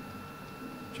this.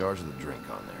 Charge the drink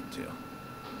on there, too.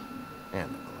 And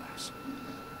the glass.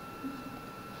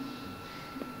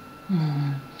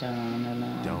 Don't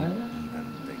even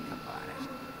think about it.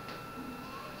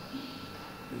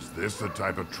 Is this the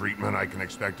type of treatment I can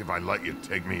expect if I let you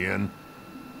take me in?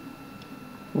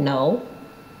 No.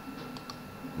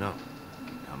 No.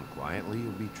 Come quietly,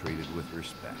 you'll be treated with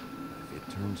respect. But if it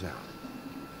turns out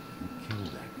you killed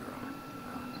that girl,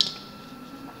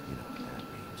 well, you know what that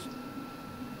means.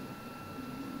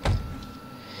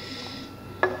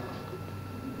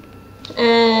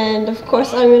 And of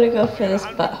course I'm gonna go for this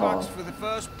butthole. For the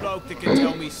first bloke that can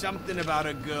tell me something about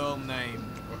a girl named.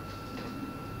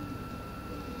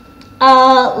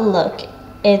 Look,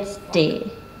 it's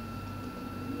D.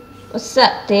 What's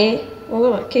up, D? We're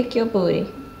gonna kick your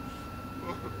booty.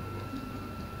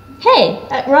 Hey,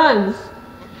 that rhymes.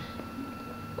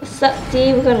 What's up,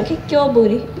 D? We're gonna kick your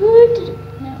booty.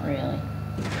 Not really.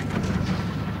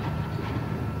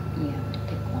 You have to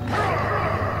pick one.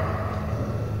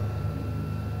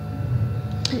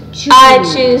 I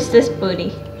choose this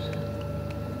booty.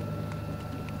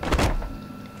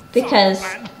 Because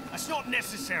That's not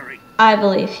necessary. I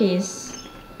believe he's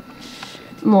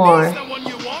more. He's the one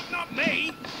you want, not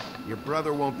me. Your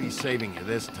brother won't be saving you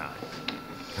this time.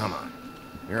 Come on.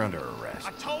 You're under arrest.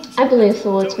 I believe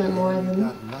the woodsman more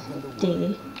than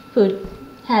D, who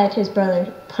had his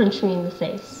brother punch me in the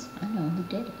face. I know who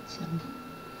did it, so.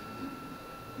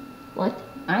 What?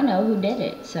 I know who did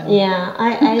it, so. Yeah,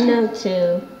 I know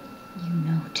too. You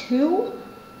know too?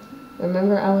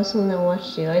 Remember, I was the one that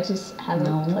watched you. I just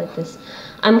haven't played this.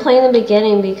 I'm playing the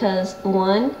beginning because,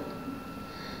 one,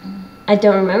 I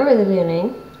don't remember the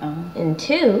beginning, and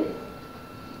two,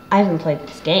 I haven't played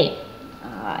this game.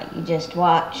 You just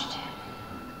watched.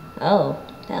 Oh,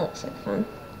 that looks like fun.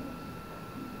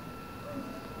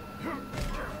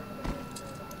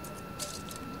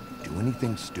 Do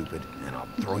anything stupid, and I'll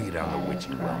throw you down the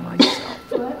witching well myself.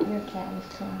 What? Your cat is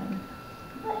crying.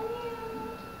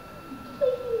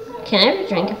 Can I have a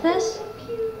drink of this?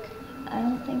 I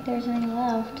don't think there's any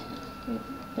left.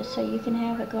 But so you can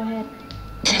have it, go ahead.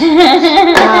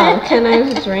 Can I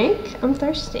have a drink? I'm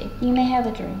thirsty. You may have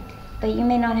a drink, but you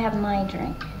may not have my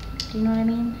drink. Do you know what I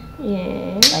mean?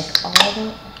 Yeah. Like all of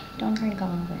it. Don't drink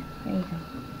all of it. There you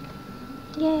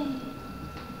go. Yay.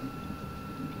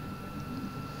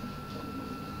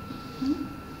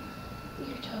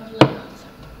 You're totally awesome.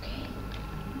 Okay.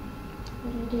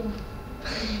 What do you do?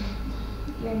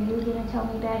 You're gonna tell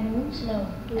me bad news? No.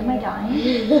 Am I dying?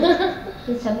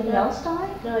 Did somebody else die?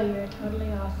 No, you're a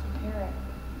totally awesome parent.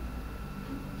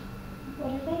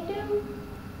 What did I do?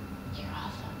 You're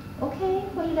awesome. Okay,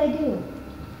 what did I do?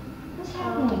 What's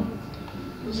happening?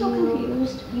 I'm so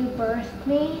confused. You birthed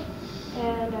me,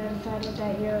 and I decided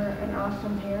that you're an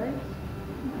awesome parent.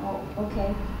 Oh,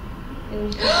 okay. It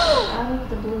was just out of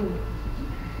the blue.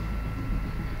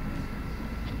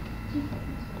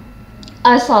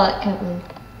 I saw it coming.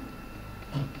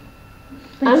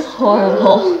 I'm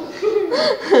horrible.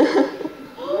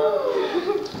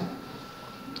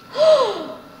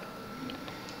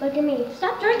 Look at me.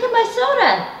 Stop drinking my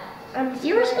soda.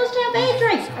 You were supposed to have a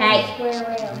drink. Hey.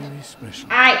 Very special.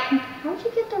 How'd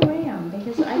you get the RAM?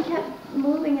 Because I kept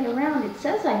moving it around. It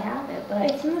says I have it,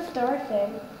 but It's in the star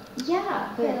thing.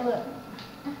 yeah, but Here, look.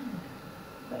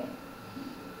 wait.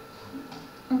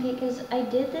 Okay, because I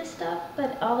did this stuff,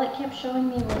 but all it kept showing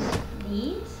me was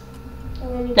these.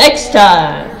 Next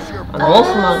time on Wolf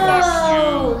Among Us.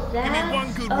 Oh, that's Give me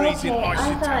one good reason okay. I should I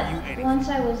tell you thought anything. once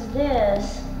I was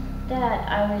this, That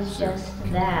I was just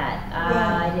that.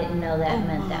 I didn't know that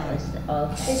meant that was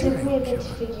okay. It took me a bit to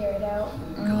figure it out.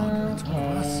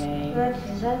 Okay.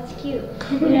 That's cute.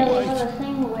 You know, they have a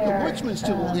thing where The woodsman's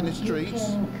still walking the you streets.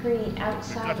 can create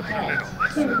outside heads.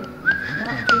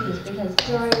 Not these, because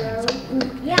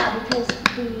yeah, because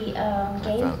the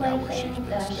gameplay thing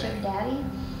that I showed Daddy.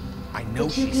 I know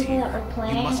The two she's people here. that were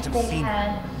playing, You must have they seen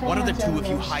had her. fans What are the two of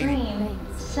you their hiding? stream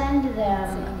send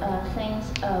them things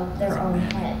of their own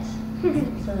heads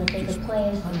so that they could play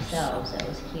as themselves. That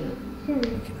was cute. We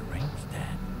can arrange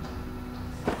that.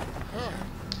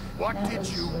 What That did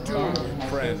was you what do? Daddy had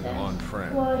Friend said. on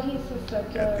friend. Well, he's a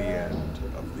circular. At the end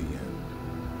of the end.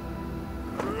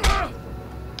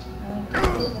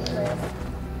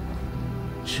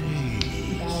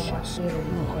 Jesus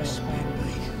Christ,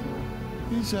 baby.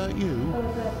 Is that you? Oh,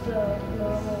 that's the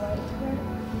normal white square?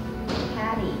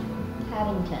 Patty.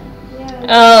 Paddington. Yeah.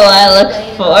 Oh, I look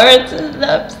forward to the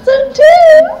episode 2.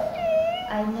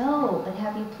 I know, but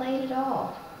have you played it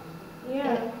all?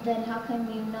 Yeah. Then how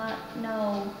come you not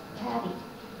know Patty?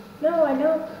 No, I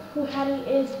know who Hattie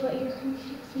is, but you're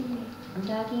confusing me. I'm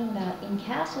talking about in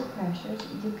Castle Crashers,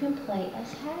 you can play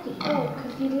as Hattie. Oh,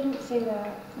 because you didn't say that.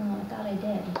 Oh, I thought I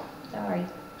did. Sorry.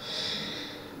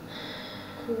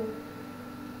 Cool.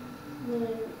 Then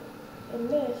in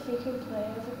this, you can play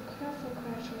as a Castle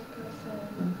Crashers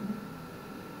person.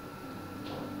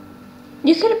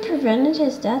 You could have prevented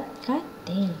his death. God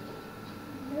damn.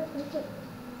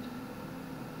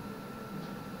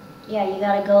 Yeah, you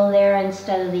gotta go there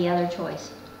instead of the other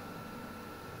choice.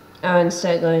 Oh,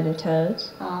 instead of going to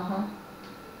Toads. Uh-huh.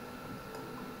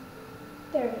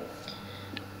 There it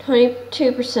is.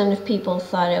 22% of people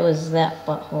thought it was that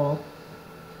butthole.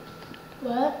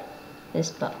 What?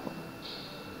 This butthole.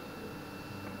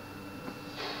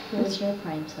 Who's your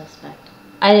prime suspect?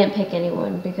 I didn't pick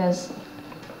anyone because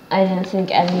I didn't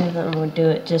think any of them would do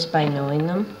it just by knowing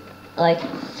them. Like,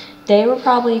 they were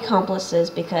probably accomplices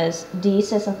because Dee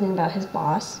said something about his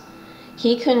boss.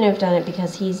 He couldn't have done it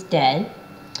because he's dead.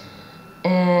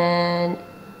 And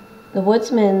the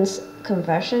woodsman's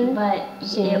confession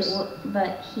seems...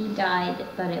 but he died,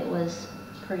 but it was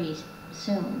pretty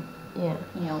soon. Yeah.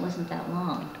 You know, it wasn't that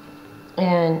long.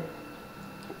 And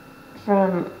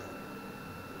from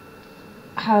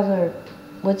how the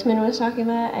woodsman was talking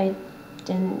about it, I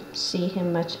didn't see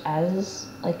him much as,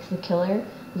 like, the killer,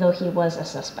 though he was a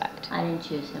suspect. I didn't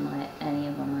choose him, any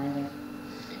of them either.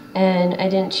 And I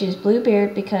didn't choose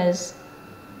Bluebeard because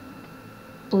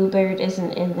Bluebeard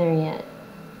isn't in there yet.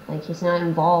 Like, he's not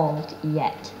involved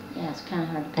yet. Yeah, it's kind of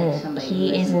hard to pick And somebody he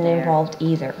who isn't there. involved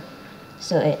either.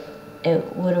 So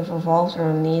it would have revolved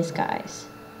around these guys,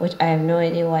 which I have no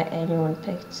idea why anyone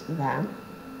picked them.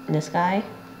 And this guy?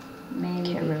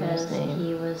 Maybe Can't remember his because name.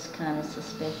 he was kind of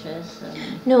suspicious.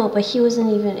 And No, but he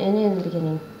wasn't even in it in the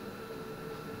beginning.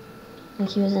 Like,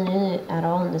 he wasn't in it at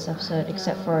all in this episode,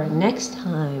 except for next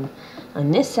time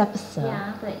on this episode.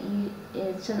 yeah, but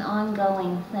it's an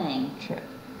ongoing thing. True.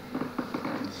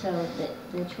 So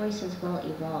the choices will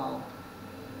evolve.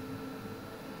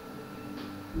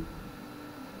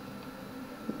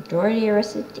 Majority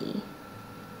arrested D.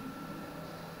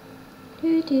 Are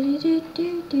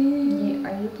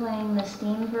you playing the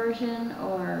Steam version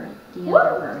or the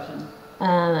other version?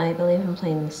 I believe I'm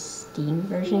playing the Steam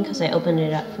version because I opened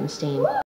it up from Steam.